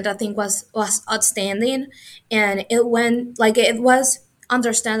content, I think, was outstanding, and it was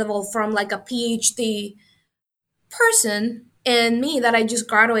understandable from like a PhD person and me that I just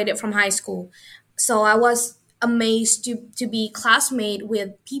graduated from high school. So I was amazed to be classmate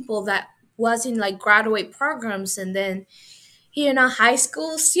with people that was in like graduate programs, and then high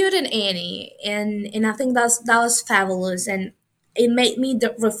school student Annie, and I think that was fabulous, and it made me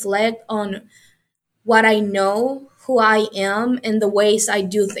reflect on what I know, who I am, and the ways I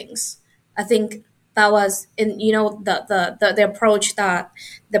do things. I think that was, in the approach that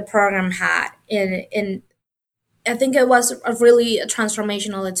the program had, and I think it was a really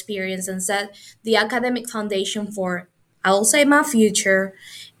transformational experience and set the academic foundation for, I will say, my future,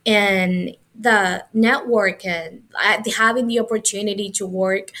 and the network, and having the opportunity to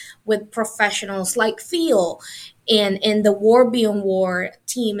work with professionals like Phil and the War Beyond War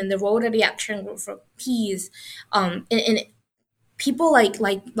team and the Rotary Action Group for Peace, and people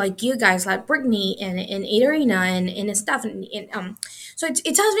like you guys, like Brittany and Irina and Stephanie, and so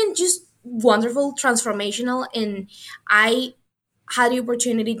it has been just wonderful, transformational, and I had the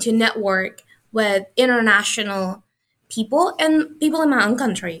opportunity to network with international people and people in my own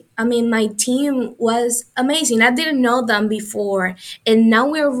country. I mean, my team was amazing. I didn't know them before, and now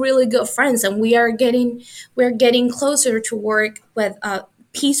we're really good friends, and we're getting closer to work with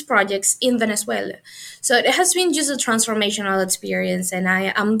peace projects in Venezuela. So it has been just a transformational experience, and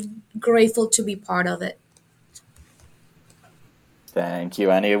I am grateful to be part of it. Thank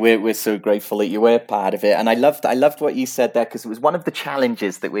you, Annie. We're so grateful that you were part of it, and I loved what you said there, because it was one of the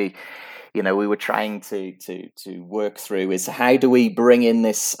challenges that we were trying to work through, is how do we bring in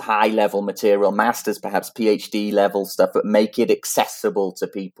this high level material, masters, perhaps PhD level stuff, but make it accessible to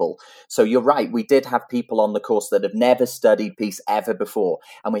people. So you're right, we did have people on the course that have never studied peace ever before,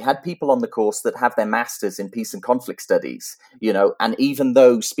 and we had people on the course that have their masters in peace and conflict studies, and even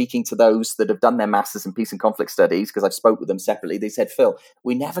though speaking to those that have done their masters in peace and conflict studies, because I've spoke with them separately, they said, Phil,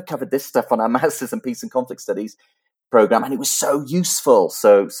 we never covered this stuff on our masters in peace and conflict studies program, and it was so useful.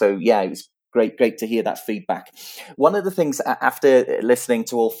 So yeah, it was great to hear that feedback. One of the things, after listening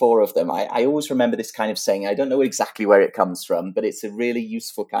to all four of them, I always remember this kind of saying. I don't know exactly where it comes from, but it's a really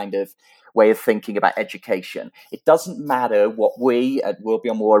useful kind of way of thinking about education. It doesn't matter what we at World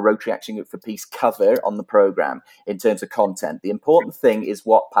Beyond War, Rotary Action Group for Peace, cover on the program in terms of content. The important thing is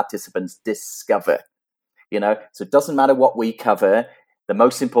what participants discover. So it doesn't matter what we cover. The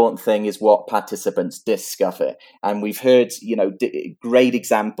most important thing is what participants discover. And we've heard, great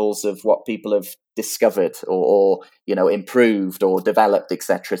examples of what people have discovered or improved or developed,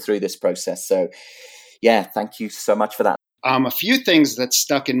 etc., through this process. So, yeah, thank you so much for that. A few things that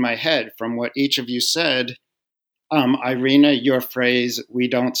stuck in my head from what each of you said. Irina, your phrase, "we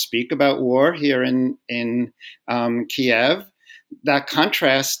don't speak about war" here in Kiev. That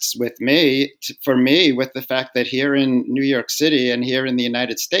contrasts for me, with the fact that here in New York City and here in the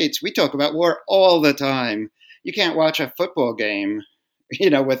United States, we talk about war all the time. You can't watch a football game,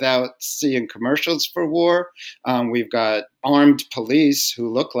 without seeing commercials for war. We've got armed police who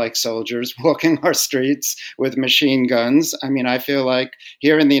look like soldiers walking our streets with machine guns. I mean, I feel like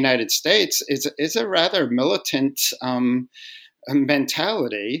here in the United States, it's a rather militant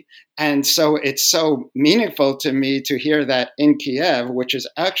mentality. And so it's so meaningful to me to hear that in Kiev, which is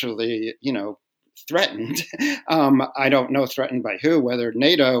actually, threatened. I don't know threatened by who, whether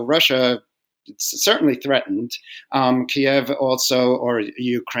NATO, Russia, it's certainly threatened. Kiev also, or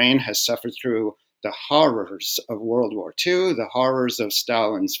Ukraine, has suffered through the horrors of World War II, the horrors of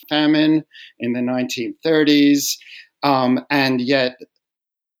Stalin's famine in the 1930s. And yet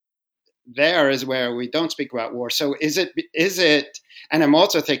there is where we don't speak about war. So is it, and I'm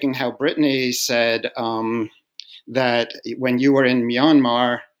also thinking how Brittany said that when you were in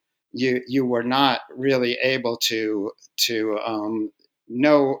Myanmar, you were not really able to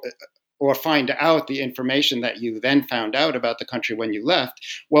know or find out the information that you then found out about the country when you left.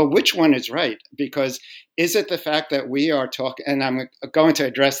 Well, which one is right? Because is it the fact that we are talking, and I'm going to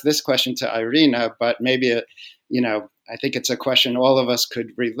address this question to Irina, but maybe I think it's a question all of us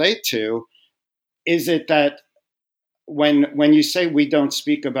could relate to. Is it that when you say we don't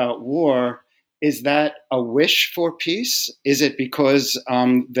speak about war, is that a wish for peace? Is it because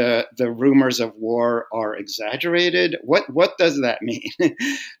the rumors of war are exaggerated? What does that mean?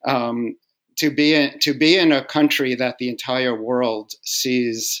 To be in a country that the entire world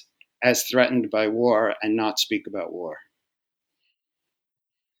sees as threatened by war and not speak about war?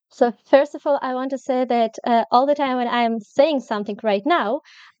 So first of all, I want to say that all the time when I'm saying something right now,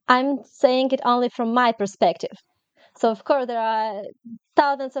 I'm saying it only from my perspective. So of course there are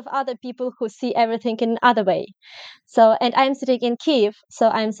thousands of other people who see everything in another way. So, and I'm sitting in Kiev, so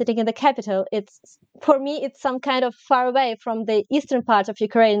I'm sitting in the capital. For me, it's some kind of far away from the eastern part of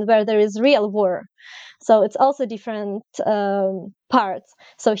Ukraine where there is real war. So it's also different parts.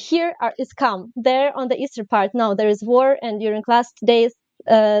 So here is calm. There on the eastern part, no, there is war, and during last days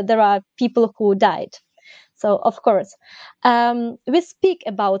there are people who died. So, of course, we speak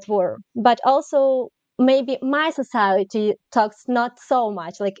about war, but also maybe my society talks not so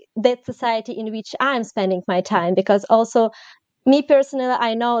much, like that society in which I'm spending my time, because also me personally,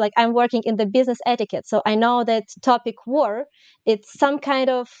 I know, like I'm working in the business etiquette, so I know that topic war, it's some kind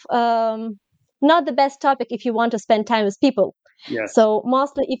of not the best topic if you want to spend time with people. Yes. So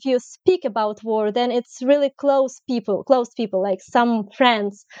mostly if you speak about war, then it's really close people, like some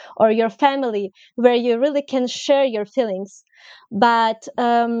friends or your family, where you really can share your feelings. But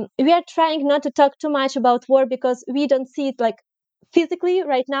we are trying not to talk too much about war because we don't see it like physically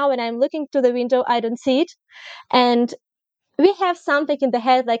right now. When I'm looking to the window, I don't see it. And we have something in the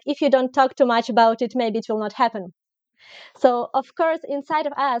head, like if you don't talk too much about it, maybe it will not happen. So, of course, inside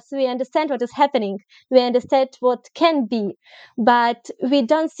of us, we understand what is happening. We understand what can be, but we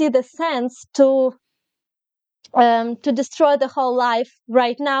don't see the sense to destroy the whole life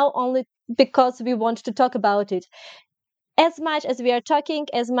right now only because we want to talk about it. As much as we are talking,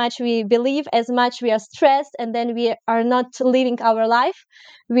 as much we believe, as much we are stressed, and then we are not living our life,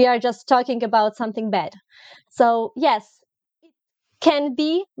 we are just talking about something bad. So, yes, it can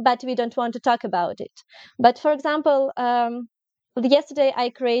be, but we don't want to talk about it. But for example, yesterday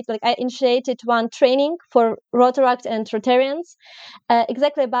I initiated one training for Rotaract and Rotarians,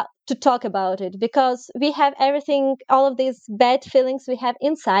 exactly about to talk about it, because we have everything, all of these bad feelings we have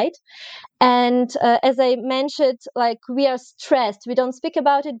inside. And as I mentioned, like we are stressed. We don't speak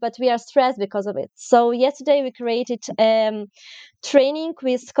about it, but we are stressed because of it. So yesterday we created training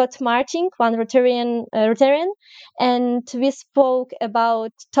with Scott Martin, one Rotarian, and we spoke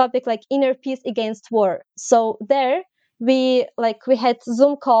about topic like inner peace against war. So there we had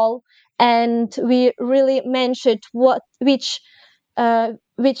Zoom call, and we really mentioned which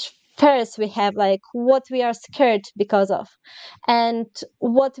fears we have, like what we are scared because of, and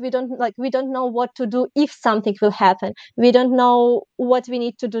what we don't like. We don't know what to do if something will happen. We don't know what we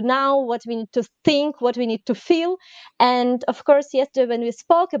need to do now, what we need to think, what we need to feel. And of course, yesterday when we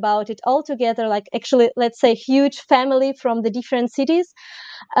spoke about it all together, like actually, let's say, huge family from the different cities,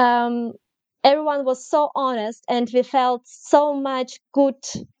 everyone was so honest, and we felt so much good,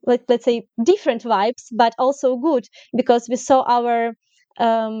 like let's say different vibes, but also good, because we saw our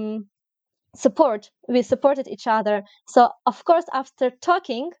support. We supported each other. So of course, after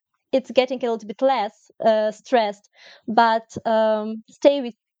talking, it's getting a little bit less stressed, but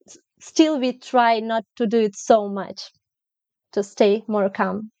still we try not to do it so much, to stay more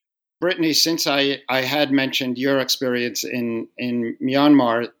calm. Brittany, since I had mentioned your experience in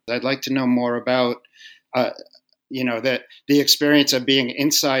Myanmar, I'd like to know more about the experience of being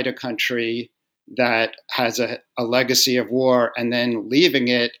inside a country that has a legacy of war, and then leaving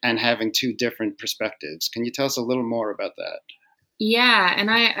it and having two different perspectives. Can you tell us a little more about that? Yeah,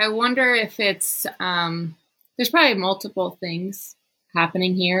 and I wonder if it's there's probably multiple things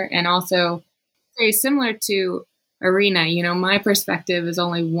happening here, and also very similar to Irina. My perspective is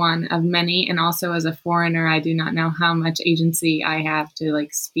only one of many, and also as a foreigner, I do not know how much agency I have to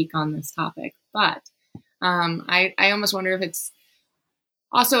speak on this topic. But I almost wonder if it's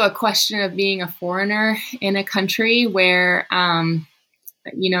also a question of being a foreigner in a country where,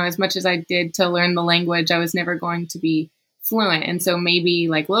 as much as I did to learn the language, I was never going to be fluent. And so maybe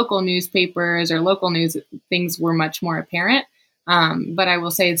local newspapers or local news things were much more apparent. But I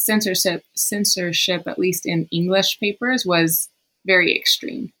will say censorship, at least in English papers, was very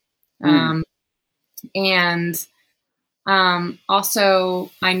extreme. And also,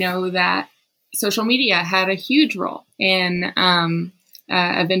 I know that social media had a huge role in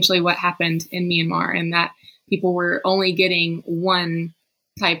eventually what happened in Myanmar, and that people were only getting one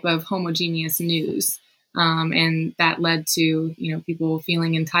type of homogeneous news. And that led to, people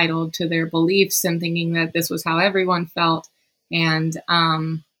feeling entitled to their beliefs and thinking that this was how everyone felt. And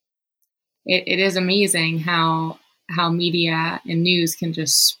it is amazing how media and news can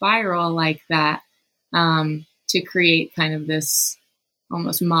just spiral like that to create kind of this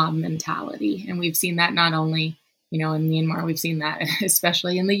almost mob mentality. And we've seen that not only, in Myanmar, we've seen that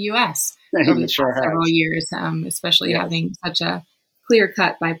especially in the U.S. over the past several years, especially having such a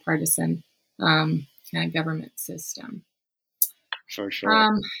clear-cut bipartisan kind of government system. For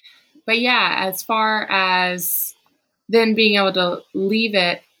sure. But yeah, as far as then being able to leave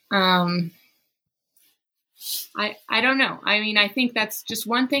it, I don't know. I mean, I think that's just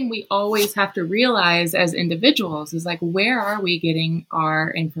one thing we always have to realize as individuals is where are we getting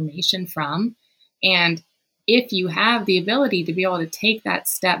our information from? And if you have the ability to be able to take that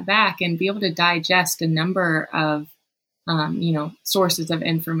step back and be able to digest a number of, sources of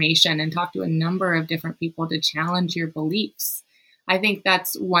information and talk to a number of different people to challenge your beliefs, I think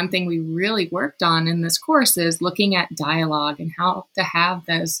that's one thing we really worked on in this course is looking at dialogue and how to have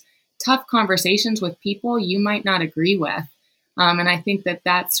those tough conversations with people you might not agree with. And I think that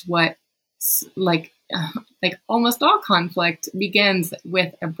that's what, like almost all conflict begins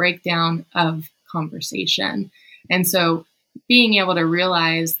with a breakdown of conversation. And so being able to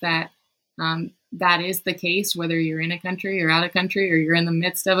realize that that is the case, whether you're in a country or out of country, or you're in the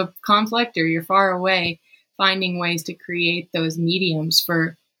midst of a conflict or you're far away, finding ways to create those mediums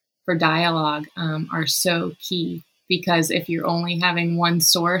for dialogue are so key. Because if you're only having one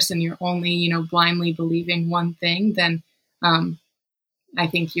source and you're only, blindly believing one thing, then I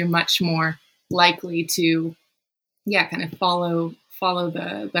think you're much more likely to, kind of follow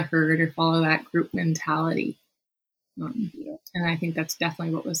the herd or follow that group mentality. And I think that's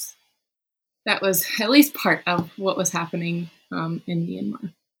definitely that was at least part of what was happening in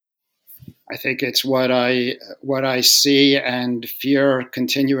Myanmar. I think it's what I see and fear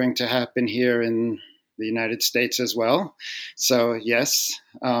continuing to happen here in the United States as well. So yes,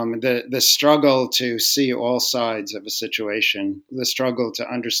 the struggle to see all sides of a situation, the struggle to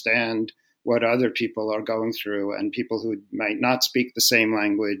understand what other people are going through, and people who might not speak the same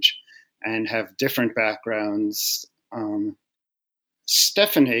language and have different backgrounds.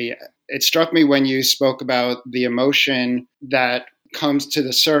 Stephanie, it struck me when you spoke about the emotion that comes to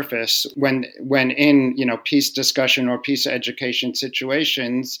the surface when in peace discussion or peace education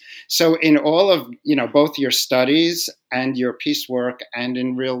situations. So in all of both your studies and your peace work and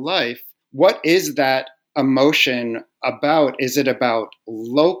in real life, what is that emotion about? Is it about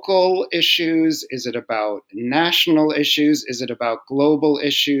local issues? Is it about national issues? Is it about global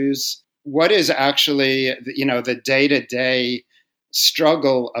issues? What is actually the day-to-day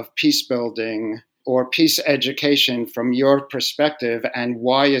struggle of peace building or peace education from your perspective, and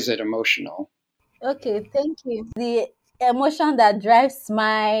why is it emotional? Okay, thank you. The emotion that drives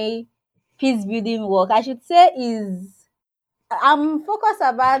my peace building work, I should say, is I'm focused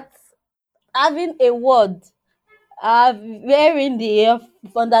about having a world wherein the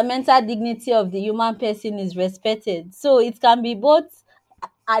fundamental dignity of the human person is respected. So it can be both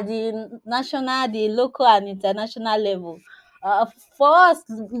at the national, the local, and international level. For us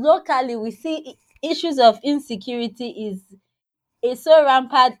locally, we see issues of insecurity is so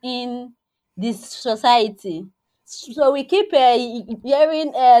rampant in this society. So we keep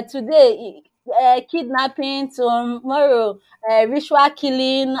hearing today kidnapping, tomorrow ritual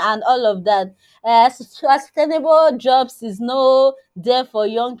killing, and all of that. Sustainable jobs is no there for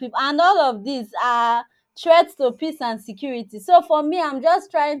young people, and all of these are threats to peace and security. So for me, I'm just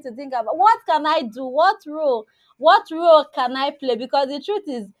trying to think about what can I do, what role can I play, because the truth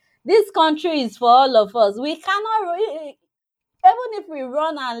is this country is for all of us. We cannot even if we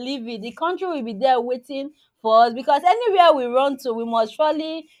run and leave it, the country will be there waiting for us, because anywhere we run to, we must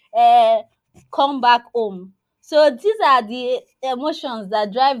surely come back home. So these are the emotions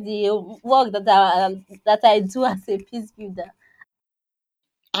that drive the work that I do as a peace builder.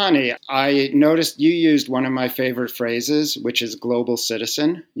 Ani, I noticed you used one of my favorite phrases, which is global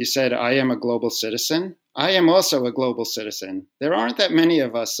citizen. You said, I am a global citizen. I am also a global citizen. There aren't that many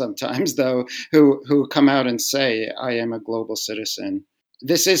of us sometimes, though, who come out and say, I am a global citizen.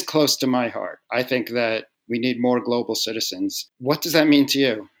 This is close to my heart. I think that we need more global citizens. What does that mean to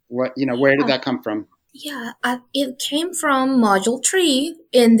you? Where did that come from? Yeah, it came from Module 3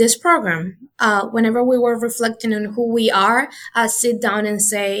 in this program. Whenever we were reflecting on who we are, I sit down and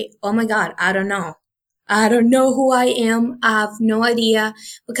say, oh my God, I don't know. I don't know who I am. I have no idea.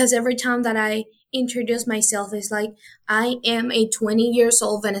 Because every time that I introduce myself, it's like, I am a 20 years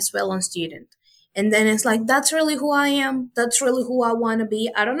old Venezuelan student. And then it's like, that's really who I am. That's really who I want to be.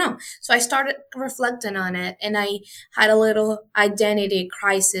 I don't know. So I started reflecting on it, and I had a little identity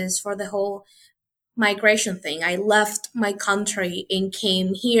crisis for the whole migration thing. I left my country and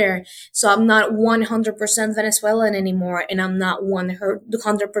came here. So I'm not 100% Venezuelan anymore, and I'm not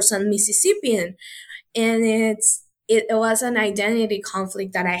 100% Mississippian. And it was an identity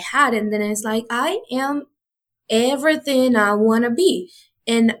conflict that I had. And then it's like, I am everything I want to be,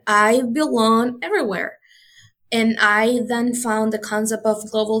 and I belong everywhere. And I then found the concept of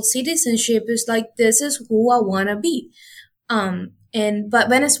global citizenship is like, this is who I want to be. But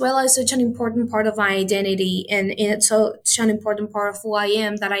Venezuela is such an important part of my identity, and it's such an important part of who I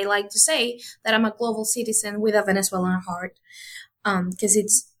am, that I like to say that I'm a global citizen with a Venezuelan heart.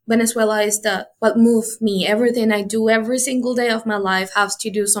 Because Venezuela is what moved me. Everything I do every single day of my life has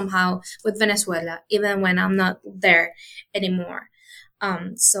to do somehow with Venezuela, even when I'm not there anymore.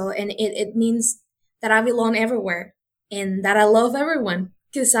 And it means that I belong everywhere, and that I love everyone,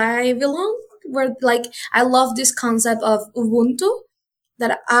 because I belong where like I love this concept of Ubuntu,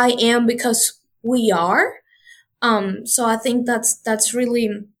 that I am because we are. So I think that's really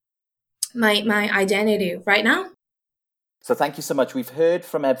my identity right now. So thank you so much. We've heard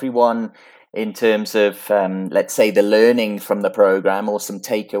from everyone in terms of, let's say, the learning from the program or some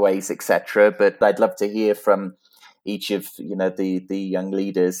takeaways, etc. But I'd love to hear from each of the young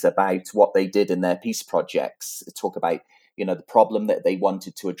leaders about what they did in their peace projects. Talk about the problem that they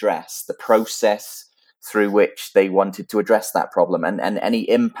wanted to address, the process through which they wanted to address that problem, and any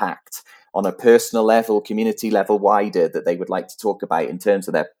impact on a personal level, community level, wider that they would like to talk about in terms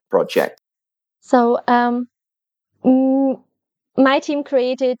of their project. So my team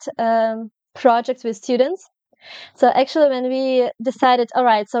created projects with students. So actually, when we decided, all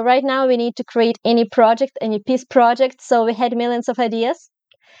right, so right now we need to create any project, any peace project. So we had millions of ideas.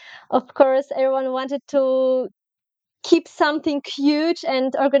 Of course, everyone wanted to keep something huge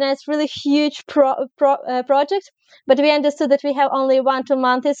and organize really huge project, but we understood that we have only 1-2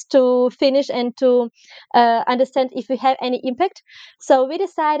 months to finish and to understand if we have any impact. So we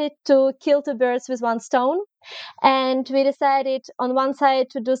decided to kill 2 birds with 1 stone, and we decided on one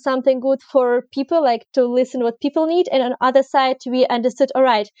side to do something good for people, like to listen what people need, and on the other side we understood, all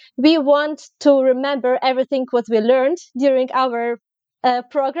right, we want to remember everything what we learned during our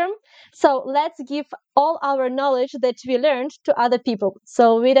program, so let's give all our knowledge that we learned to other people.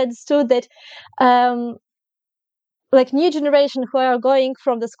 So we understood that like new generation who are going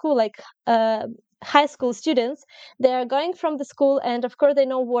from the school, like high school students, they are going from the school, and of course they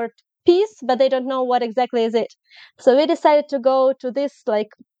know word peace, but they don't know what exactly is it. So we decided to go to this like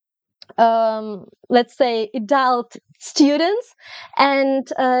let's say adult students, and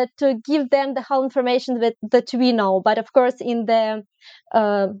to give them the whole information that we know, but of course in the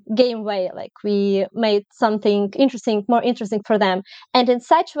game way, like we made something more interesting for them. And in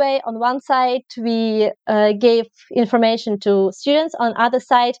such way, on one side we gave information to students, on other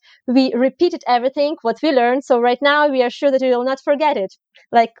side we repeated everything what we learned, so right now we are sure that we will not forget it.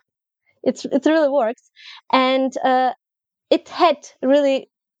 Like it really works. And it had really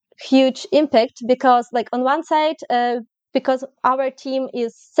huge impact, because like on one side, because our team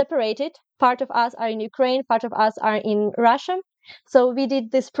is separated, part of us are in Ukraine, part of us are in Russia, so we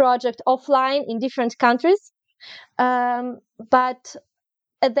did this project offline in different countries, but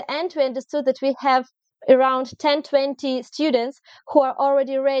at the end we understood that we have around 10-20 students who are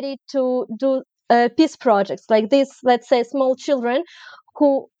already ready to do peace projects like this, let's say small children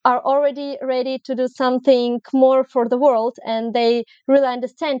who are already ready to do something more for the world, and they really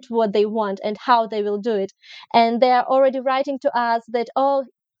understand what they want and how they will do it. And they are already writing to us that, oh,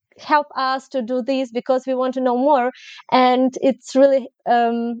 help us to do this because we want to know more. And it's really,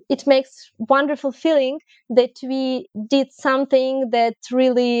 it makes wonderful feeling that we did something that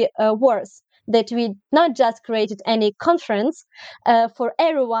really works, that we not just created any conference for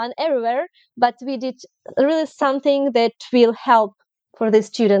everyone, everywhere, but we did really something that will help for the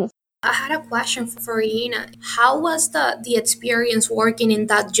students. I had a question for Ina. How was the experience working in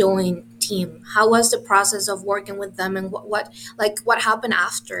that joint team? How was the process of working with them, and what happened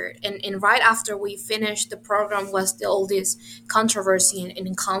after? And right after we finished the program was all this controversy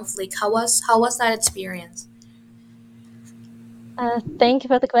and conflict. How was that experience? Thank you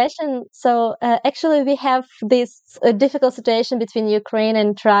for the question. So actually, we have this difficult situation between Ukraine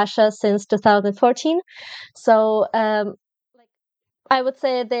and Russia since 2014. So I would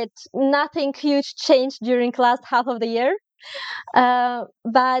say that nothing huge changed during last half of the year.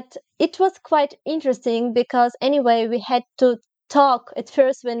 But it was quite interesting because anyway, we had to talk at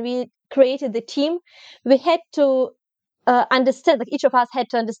first when we created the team. We had to understand, like each of us had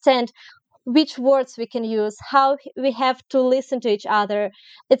to understand which words we can use, how we have to listen to each other.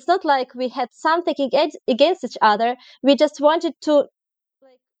 It's not like we had something against each other. We just wanted to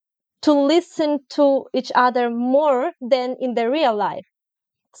listen to each other more than in the real life.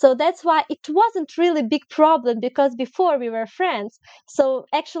 So that's why it wasn't really big problem, because before we were friends. So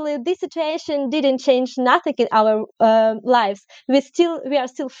actually this situation didn't change nothing in our lives. We are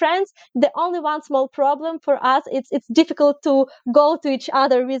still friends. The only one small problem for us, it's difficult to go to each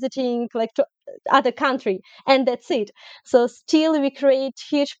other visiting, like to other country, and that's it. So still we create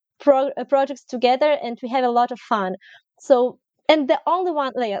huge projects together, and we have a lot of fun. So, and the only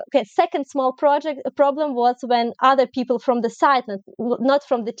one, second small problem was when other people from the site, not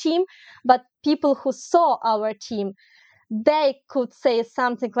from the team, but people who saw our team, they could say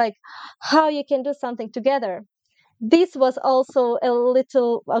something like, how you can do something together. This was also a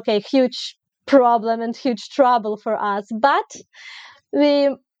little, huge problem and huge trouble for us, but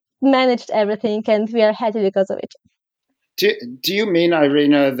we managed everything and we are happy because of it. Do you mean,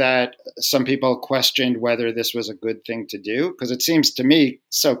 Irina, that some people questioned whether this was a good thing to do? Because it seems to me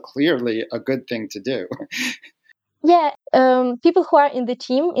so clearly a good thing to do. Yeah, people who are in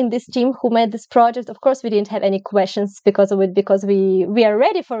this team who made this project, of course, we didn't have any questions because of it, because we are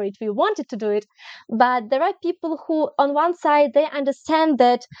ready for it. We wanted to do it. But there are people who, on one side, they understand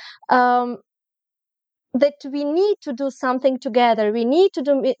that that we need to do something together. We need to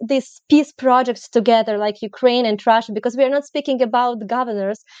do these peace projects together, like Ukraine and Russia, because we are not speaking about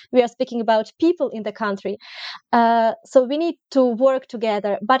governors. We are speaking about people in the country. So we need to work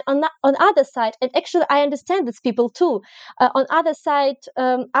together. But on other side, and actually I understand these people too. On other side,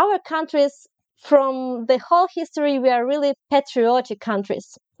 our countries, from the whole history, we are really patriotic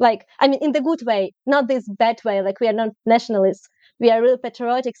countries. Like, I mean, in the good way, not this bad way. Like, we are not nationalists. We are really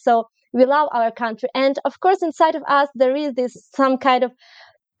patriotic. So we love our country. And of course, inside of us, there is this some kind of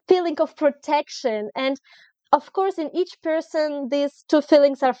feeling of protection. And of course, in each person, these two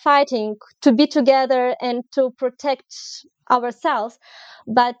feelings are fighting to be together and to protect ourselves.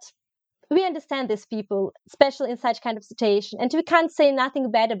 But we understand these people, especially in such kind of situation, and we can't say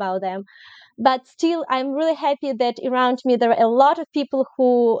nothing bad about them. But still, I'm really happy that around me there are a lot of people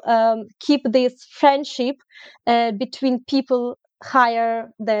who keep this friendship between people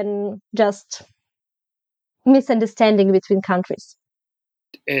higher than just misunderstanding between countries.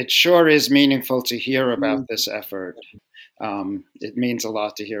 It sure is meaningful to hear about this effort. It means a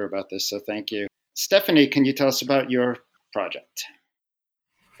lot to hear about this, so thank you. Stephanie, can you tell us about your project?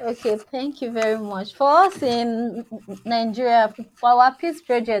 Okay, thank you very much. For us in Nigeria, for our peace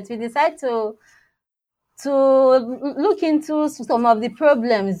project, we decided to look into some of the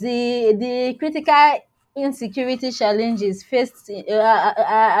problems, the critical insecurity challenges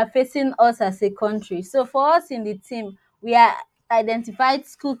are facing us as a country. So for us in the team, we are identified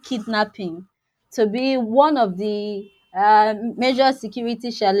school kidnapping to be one of the major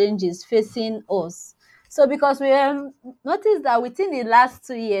security challenges facing us. So because we noticed that within the last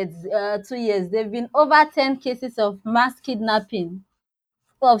 2 years, there have been over 10 cases of mass kidnapping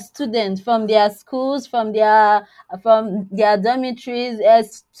of students from their schools, from their dormitories,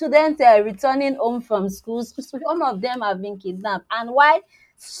 students returning home from schools. Some of them have been kidnapped, and why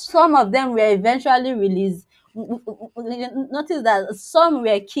some of them were eventually released. Notice that some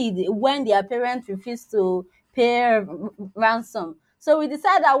were killed when their parents refused to pay ransom. So we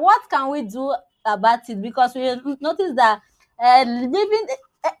decided that what can we do about it, because we noticed that leaving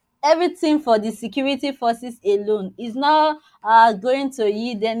everything for the security forces alone is not going to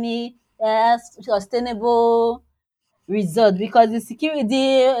yield any sustainable result, because the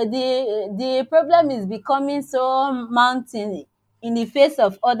problem is becoming so mounting in the face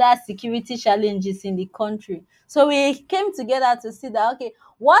of other security challenges in the country. So we came together to see that, okay,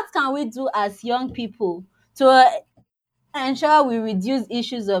 what can we do as young people to ensure we reduce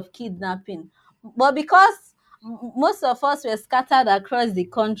issues of kidnapping? But because most of us were scattered across the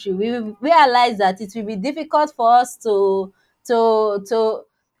country, we realized that it will be difficult for us to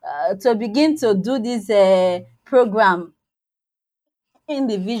begin to do this program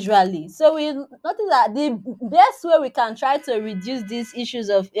individually. So we noticed that the best way we can try to reduce these issues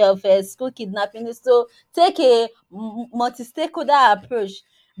of school kidnapping is to take a multi-stakeholder approach,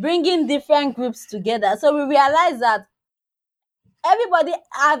 bringing different groups together. So we realized that everybody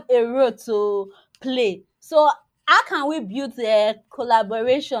have a role to play. So how can we build a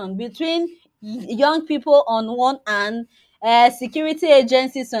collaboration between young people on one hand, security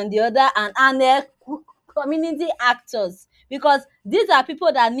agencies on the other, and community actors? Because these are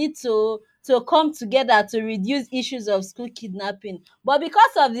people that need to come together to reduce issues of school kidnapping. But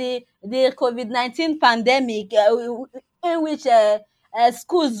because of the COVID-19 pandemic, in which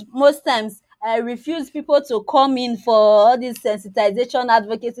schools most times refuse people to come in for all this sensitization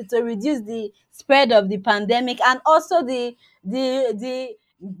advocacy to reduce the spread of the pandemic, and also the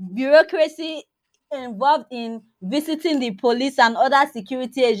bureaucracy involved in visiting the police and other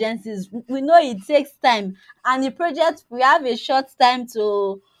security agencies. We know it takes time, and the project, we have a short time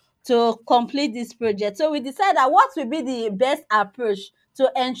to complete this project. So we decided that what will be the best approach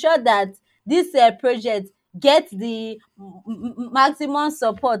to ensure that this project get the maximum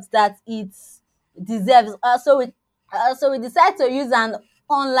support that it deserves. So we decided to use an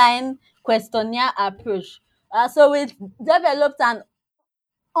online questionnaire approach. So we developed an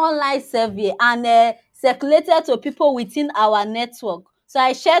online survey and circulated to people within our network. So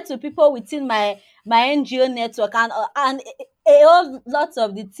I shared to people within my NGO network, and a whole lot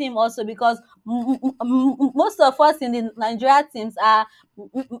of the team also, because most of us in the Nigeria teams are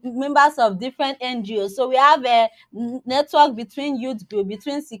members of different NGOs. So we have a network between youth group,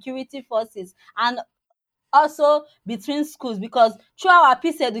 between security forces, and also between schools, because through our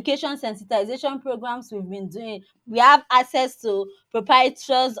peace education sensitization programs we've been doing, we have access to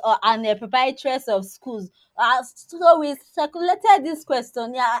proprietors and proprietors of schools. So we circulated this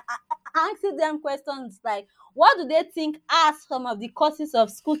question, asking them questions like, what do they think are some of the causes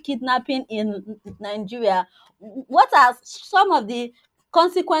of school kidnapping in Nigeria? What are some of the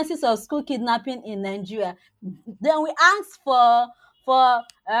consequences of school kidnapping in Nigeria? Then we asked for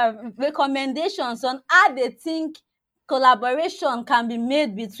recommendations on how they think collaboration can be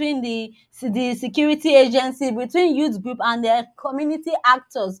made between the security agency, between youth group and the community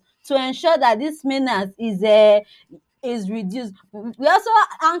actors to ensure that this menace is reduced. We also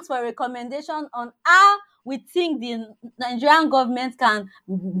asked for recommendation on how we think the Nigerian government can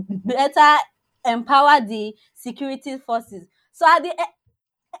better empower the security forces. So at the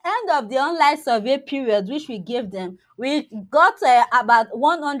end of the online survey period which we gave them, we got about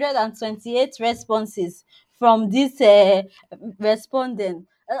 128 responses from this respondent.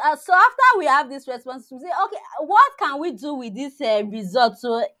 So after we have this response, we say, okay, what can we do with this result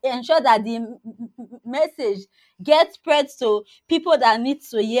to ensure that the message gets spread to people that need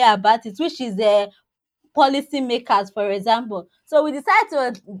to hear about it, which is policy makers, for example. So we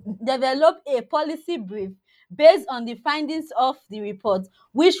decided to develop a policy brief based on the findings of the report,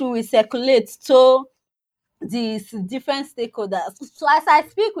 which we will circulate to the different stakeholders. So as I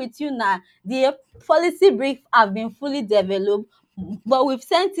speak with you now, the policy brief have been fully developed, but we've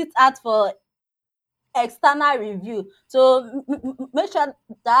sent it out for external review to make sure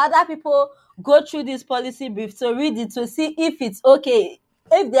that other people go through this policy brief to read it, to see if it's okay,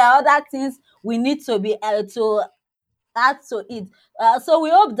 if there are other things we need to be to add to it. So we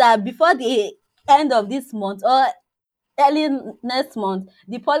hope that before the end of this month or early next month,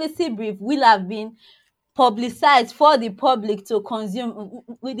 the policy brief will have been publicized for the public to consume,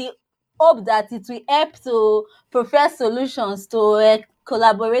 with the hope that it will help to profess solutions to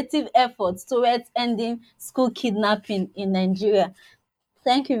collaborative efforts towards ending school kidnapping in Nigeria.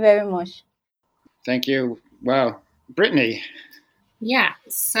 Thank you very much. Thank you. Wow. Brittany. Yeah,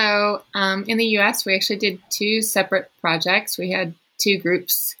 so in the US, we actually did two separate projects. We had two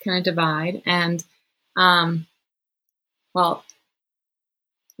groups kind of divide. And, well,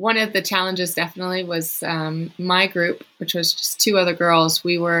 one of the challenges definitely was my group, which was just two other girls.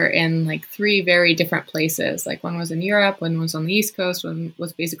 We were in like three very different places. Like one was in Europe, one was on the East Coast, one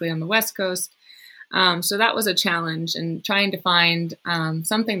was basically on the West Coast. So that was a challenge, and trying to find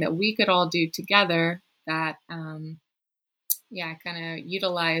something that we could all do together that, kind of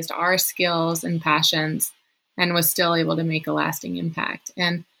utilized our skills and passions and was still able to make a lasting impact.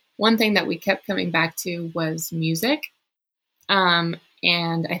 And one thing that we kept coming back to was music.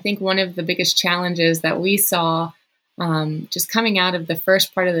 And I think one of the biggest challenges that we saw just coming out of the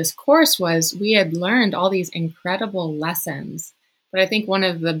first part of this course was we had learned all these incredible lessons. But I think one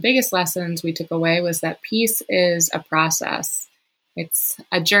of the biggest lessons we took away was that peace is a process. It's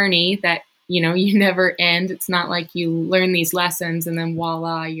a journey that, you never end. It's not like you learn these lessons and then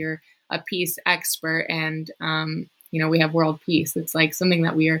voila, you're a peace expert and, we have world peace. It's like something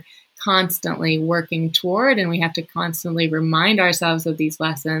that we are constantly working toward, and we have to constantly remind ourselves of these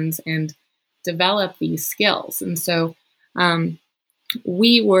lessons and develop these skills. And so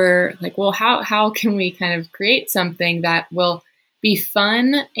we were like, well, how can we kind of create something that will be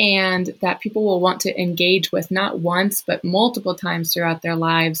fun and that people will want to engage with not once, but multiple times throughout their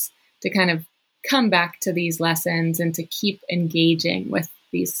lives, to kind of come back to these lessons and to keep engaging with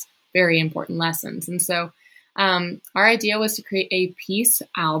these very important lessons. And so our idea was to create a peace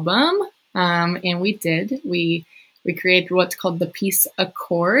album, and we did. We created what's called the Peace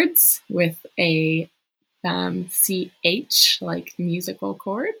Accords with a CH, like musical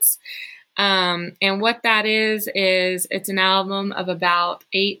chords. And what that is it's an album of about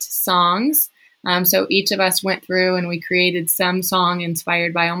 8 songs. So each of us went through and we created some song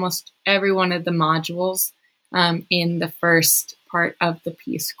inspired by almost every one of the modules in the first part of the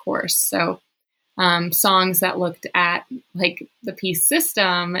peace course. So songs that looked at like the peace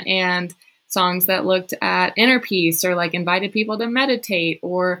system, and songs that looked at inner peace, or like invited people to meditate,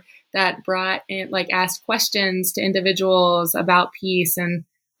 or that brought in, like, asked questions to individuals about peace, and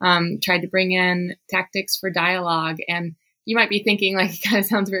tried to bring in tactics for dialogue. And you might be thinking, like, it kind of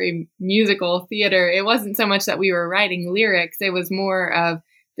sounds very musical theater. It wasn't so much that we were writing lyrics. It was more of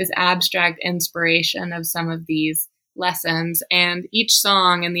this abstract inspiration of some of these lessons. And each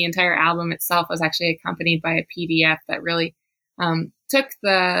song and the entire album itself was actually accompanied by a PDF that really took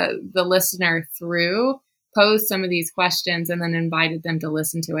the listener through, posed some of these questions, and then invited them to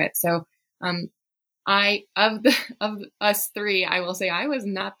listen to it. So of us three, I will say I was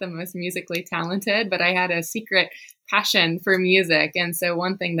not the most musically talented, but I had a secret passion for music. And so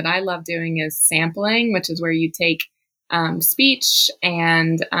one thing that I love doing is sampling, which is where you take speech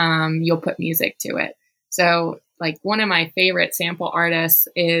and you'll put music to it. So like one of my favorite sample artists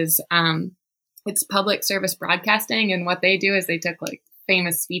is it's Public Service Broadcasting. And what they do is they took like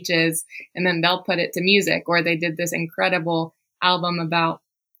famous speeches and then they'll put it to music, or they did this incredible album about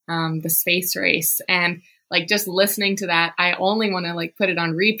the space race. And like just listening to that, I only want to like put it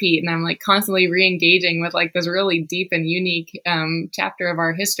on repeat, and I'm like constantly re-engaging with like this really deep and unique chapter of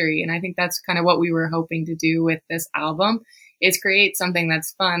our history. And I think that's kind of what we were hoping to do with this album, is create something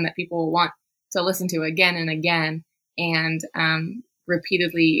that's fun that people will want to listen to again and again, and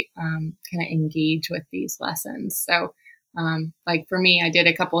repeatedly kind of engage with these lessons. So like for me, I did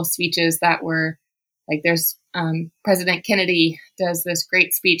a couple of speeches that were like, there's President Kennedy does this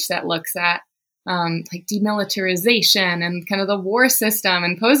great speech that looks at like demilitarization and kind of the war system,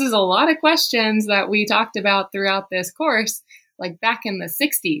 and poses a lot of questions that we talked about throughout this course, like back in the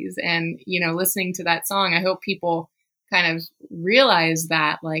 60s. And, you know, listening to that song, I hope people kind of realize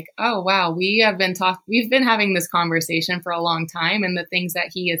that like, oh, wow, we've been having this conversation for a long time. And the things that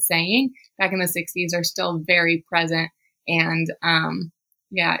he is saying back in the 60s are still very present and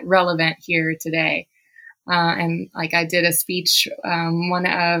relevant here today. And like I did a speech, one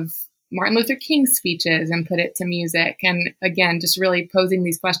of Martin Luther King's speeches, and put it to music. And again, just really posing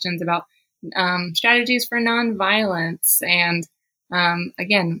these questions about strategies for nonviolence. And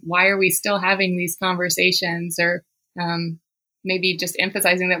again, why are we still having these conversations? Or maybe just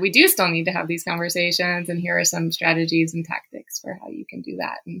emphasizing that we do still need to have these conversations. And here are some strategies and tactics for how you can do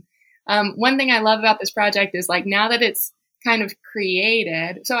that. And one thing I love about this project is like, now that it's kind of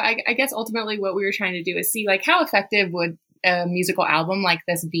created, so I guess ultimately what we were trying to do is see like how effective would a musical album like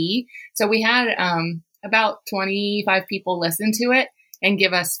this be. So we had about 25 people listen to it and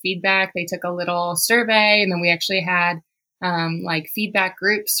give us feedback. They took a little survey, and then we actually had like feedback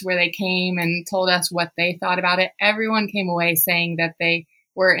groups where they came and told us what they thought about it. Everyone came away saying that they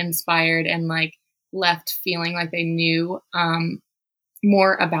were inspired and like left feeling like they knew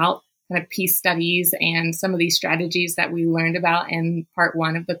more about kind of peace studies and some of these strategies that we learned about in part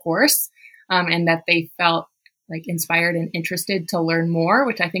 1 of the course, and that they felt like inspired and interested to learn more,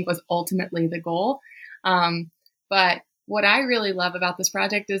 which I think was ultimately the goal. But what I really love about this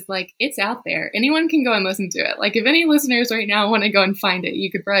project is like, it's out there. Anyone can go and listen to it. Like if any listeners right now want to go and find it, you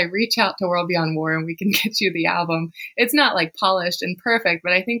could probably reach out to World Beyond War and we can get you the album. It's not like polished and perfect,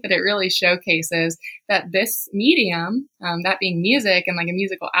 but I think that it really showcases that this medium, that being music and like a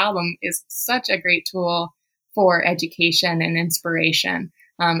musical album, is such a great tool for education and inspiration.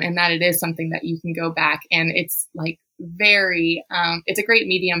 And that it is something that you can go back, and it's like very, it's a great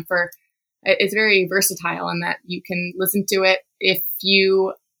medium for, it's very versatile in that you can listen to it if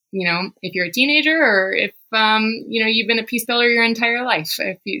you're a teenager, or if, you've been a peace builder your entire life.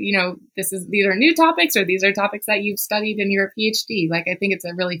 If these are new topics, or these are topics that you've studied in your PhD. Like, I think it's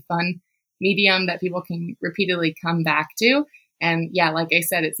a really fun medium that people can repeatedly come back to. And yeah, like I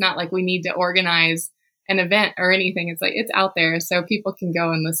said, it's not like we need to organize an event or anything. It's like, it's out there, so people can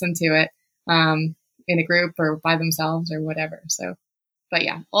go and listen to it in a group or by themselves or whatever. So, but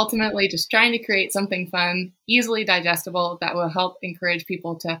yeah, ultimately just trying to create something fun, easily digestible, that will help encourage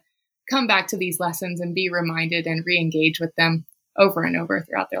people to come back to these lessons and be reminded and re-engage with them over and over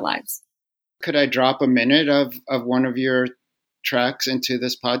throughout their lives. Could I drop a minute of one of your tracks into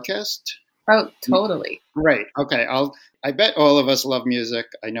this podcast? Oh, totally. Right. Okay. I bet all of us love music.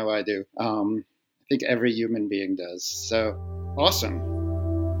 I know I do. I think every human being does. So awesome.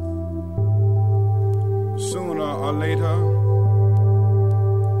 Sooner or later,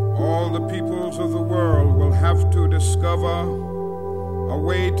 all the peoples of the world will have to discover a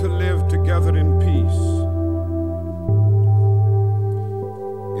way to live together in peace.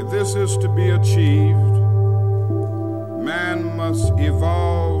 If this is to be achieved, man must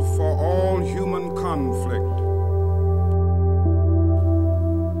evolve for all human conflict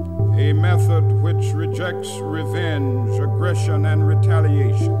a method which rejects revenge, aggression, and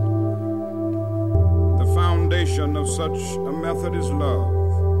retaliation. The foundation of such a method is love.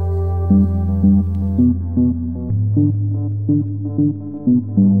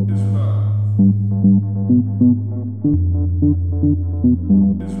 Is love.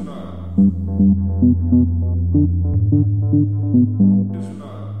 Is love. Is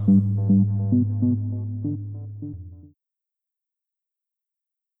love.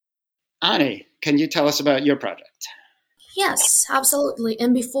 Ani, can you tell us about your project? Yes, absolutely.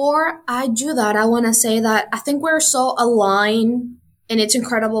 And before I do that, I want to say that I think we're so aligned, and it's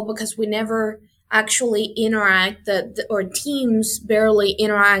incredible because we never actually interact, or teams barely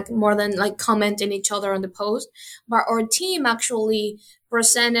interact more than like commenting each other on the post, but our team actually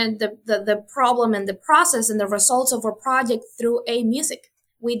presented the problem and the process and the results of our project through a music.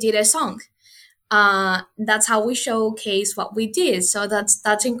 We did a song. That's how we showcase what we did. So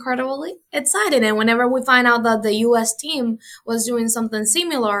that's incredibly exciting. And whenever we find out that the US team was doing something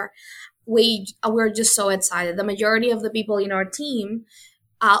similar, we're just so excited. The majority of the people in our team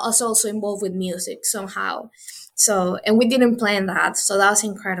are also involved with music somehow. So, and we didn't plan that. So that was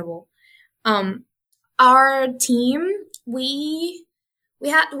incredible. Our team, we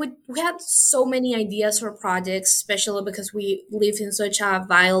had so many ideas for projects, especially because we live in such a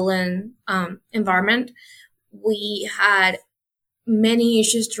violent environment. We had many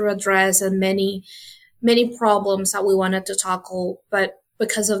issues to address and many problems that we wanted to tackle, but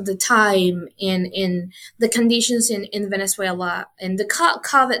because of the time and the conditions in Venezuela and the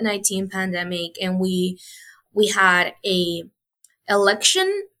COVID-19 pandemic, and we had a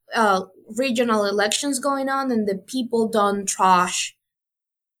election, regional elections going on, and the people don't trash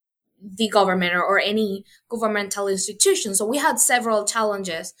the government or any governmental institution. So we had several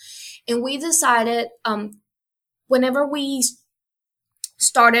challenges, and we decided, whenever we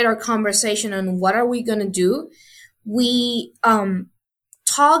started our conversation on what are we going to do, we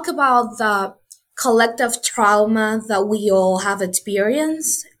talk about the collective trauma that we all have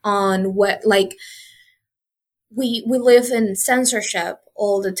experienced on what, like, we live in censorship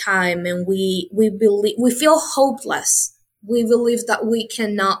all the time, and we feel hopeless. We believe that we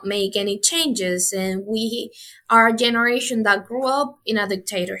cannot make any changes, and we are a generation that grew up in a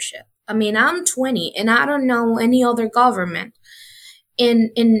dictatorship. I mean, I'm 20 and I don't know any other government. And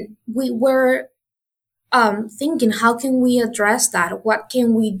we were thinking, how can we address that? What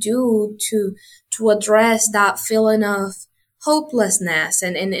can we do to address that feeling of hopelessness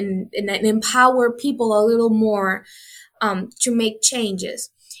and empower people a little more to make changes?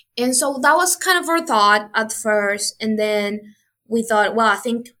 And so that was kind of our thought at first. And then we thought, well, I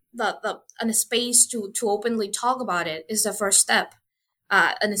think that a space to openly talk about it is the first step.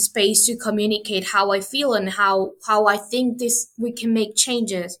 And a space to communicate how I feel and how I think we can make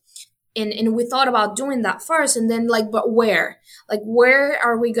changes. And we thought about doing that first, and then but where? Where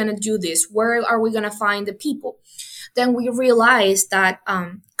are we going to do this? Where are we going to find the people? Then we realized that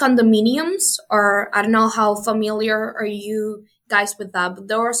condominiums I don't know how familiar are you guys with that, but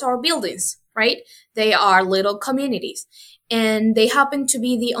those are buildings, right? They are little communities, and they happen to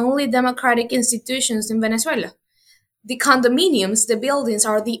be the only democratic institutions in Venezuela. The condominiums, the buildings,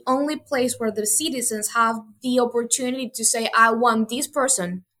 are the only place where the citizens have the opportunity to say, I want this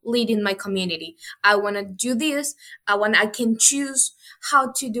person leading my community. I want to do this. I can choose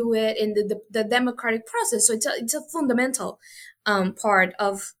how to do it in the democratic process. So it's a fundamental part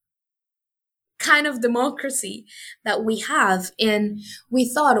of kind of democracy that we have. And we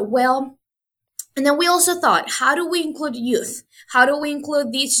thought, well, and then we also thought, how do we include youth? How do we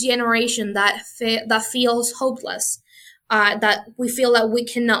include this generation that feels hopeless? That we feel that we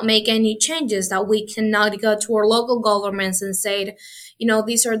cannot make any changes, that we cannot go to our local governments and say,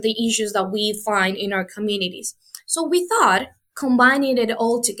 these are the issues that we find in our communities. So we thought combining it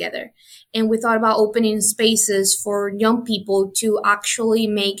all together. And we thought about opening spaces for young people to actually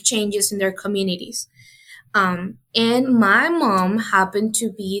make changes in their communities. And my mom happened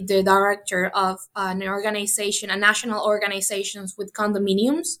to be the director of a national organizations with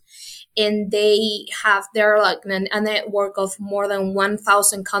condominiums. And they're like a network of more than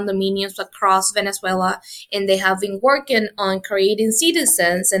 1,000 condominiums across Venezuela. And they have been working on creating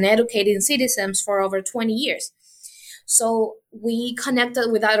citizens and educating citizens for over 20 years. So we connected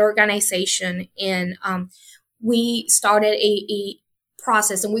with that organization, and we started a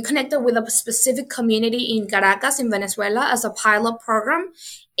process, and we connected with a specific community in Caracas in Venezuela as a pilot program,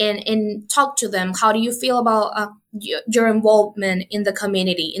 and talked to them. How do you feel about your involvement in the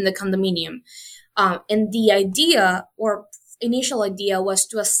community, in the condominium? And the idea, or initial idea, was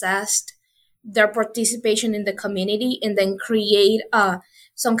to assess their participation in the community and then create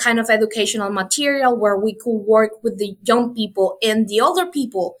some kind of educational material where we could work with the young people and the older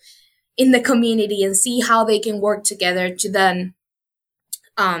people in the community and see how they can work together to then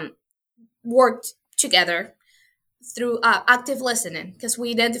work together through active listening, because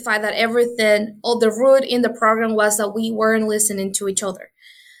we identified that the root in the program was that we weren't listening to each other.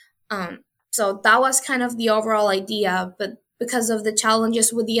 So that was kind of the overall idea, but because of the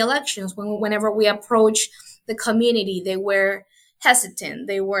challenges with the elections, whenever we approached the community, they were hesitant.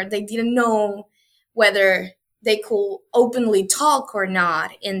 They didn't know whether they could openly talk or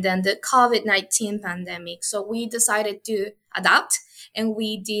not. And then the COVID-19 pandemic. So we decided to adapt and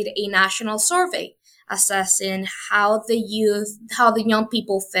we did a national survey assessing how the young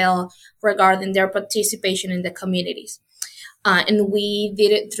people felt regarding their participation in the communities. And we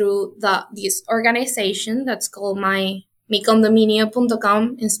did it through this organization that's called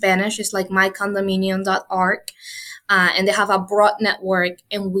micondominio.com in Spanish. It's like mycondominium.org. And they have a broad network,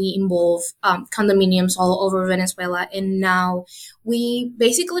 and we involve condominiums all over Venezuela. And now we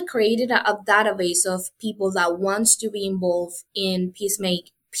basically created a database of people that wants to be involved in peace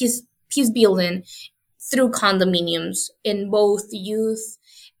building through condominiums in both youth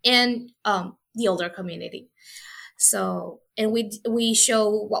and the older community. So, and we show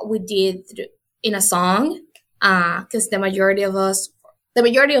what we did in a song, because the majority of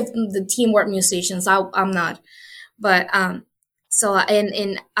the team were musicians. I'm not. But so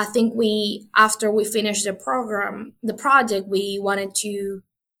and I think after we finished the project, we wanted to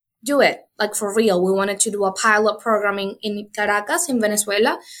do it like for real. We wanted to do a pilot program in Caracas, in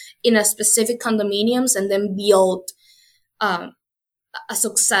Venezuela, in a specific condominiums, and then build a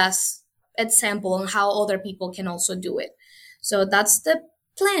success example on how other people can also do it. So that's the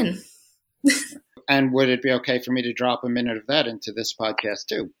plan. And would it be okay for me to drop a minute of that into this podcast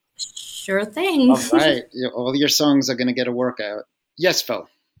too? Sure thing. All right. All your songs are going to get a workout. Yes, Phil.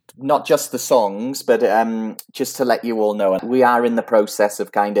 Not just the songs, but just to let you all know, we are in the process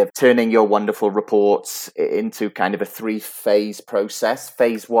of kind of turning your wonderful reports into kind of a 3-phase process.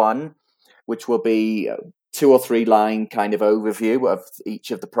 Phase 1, which will be 2 or 3 line kind of overview of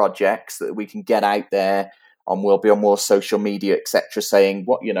each of the projects that we can get out there on World Beyond War social media, etc., saying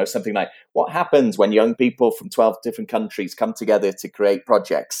something like, what happens when young people from 12 different countries come together to create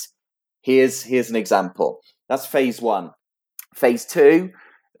projects? Here's an example. That's phase 1. Phase 2,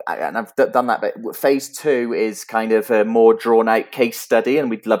 and I've done that, but phase 2 is kind of a more drawn out case study,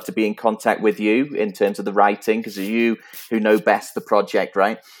 and we'd love to be in contact with you in terms of the writing, because it's you who know best the project,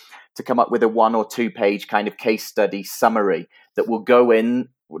 right? To come up with a 1 or 2 page kind of case study summary that will go in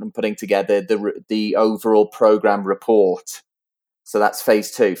when I'm putting together the overall program report. So that's phase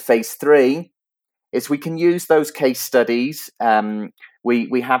 2. Phase 3 is we can use those case studies.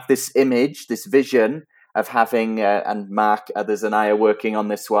 We have this image, this vision of having, and Mark, others and I are working on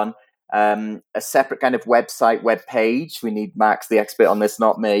this one, a separate kind of web page. We need Mark's the expert on this,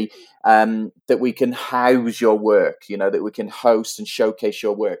 not me, that we can house your work, that we can host and showcase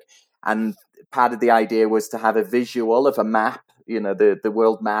your work. And part of the idea was to have a visual of a map, the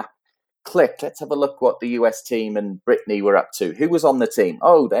world map. Click, let's have a look what the US team and Brittany were up to. Who was on the team?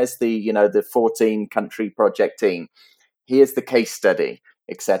 Oh, there's the 14 country project team. Here's the case study,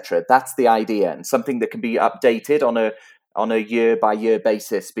 etc. That's the idea, and something that can be updated on a year by year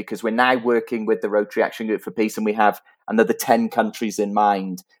basis, because we're now working with the Rotary Action Group for Peace, and we have another 10 countries in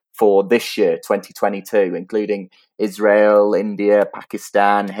mind for this year, 2022, including Israel, India,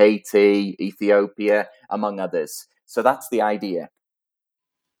 Pakistan, Haiti, Ethiopia, among others. So that's the idea.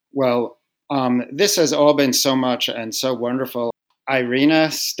 Well, this has all been so much and so wonderful.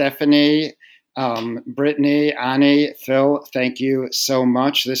 Irina, Stephanie, Brittany, Annie, Phil, thank you so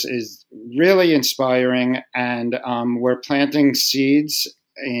much. This is really inspiring, and we're planting seeds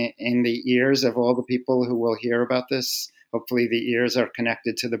in the ears of all the people who will hear about this. Hopefully the ears are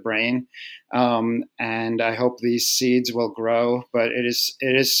connected to the brain, and I hope these seeds will grow. But it is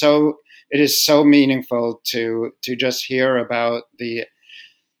so meaningful to just hear about the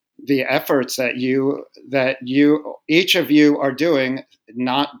efforts that you each of you are doing,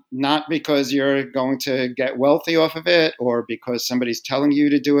 not because you're going to get wealthy off of it or because somebody's telling you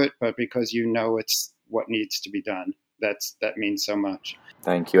to do it, but because it's what needs to be done. That means so much.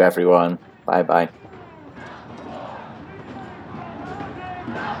 Thank you, everyone. Bye-bye.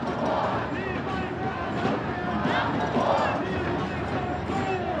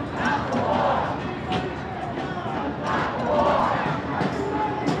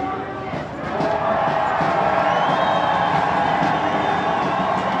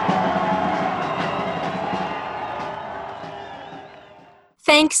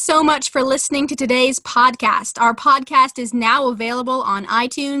 Thanks so much for listening to today's podcast. Our podcast is now available on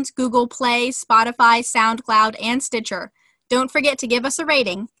iTunes, Google Play, Spotify, SoundCloud, and Stitcher. Don't forget to give us a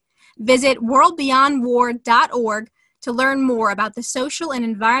rating. Visit worldbeyondwar.org to learn more about the social and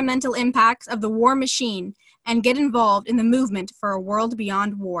environmental impacts of the war machine and get involved in the movement for a world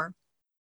beyond war.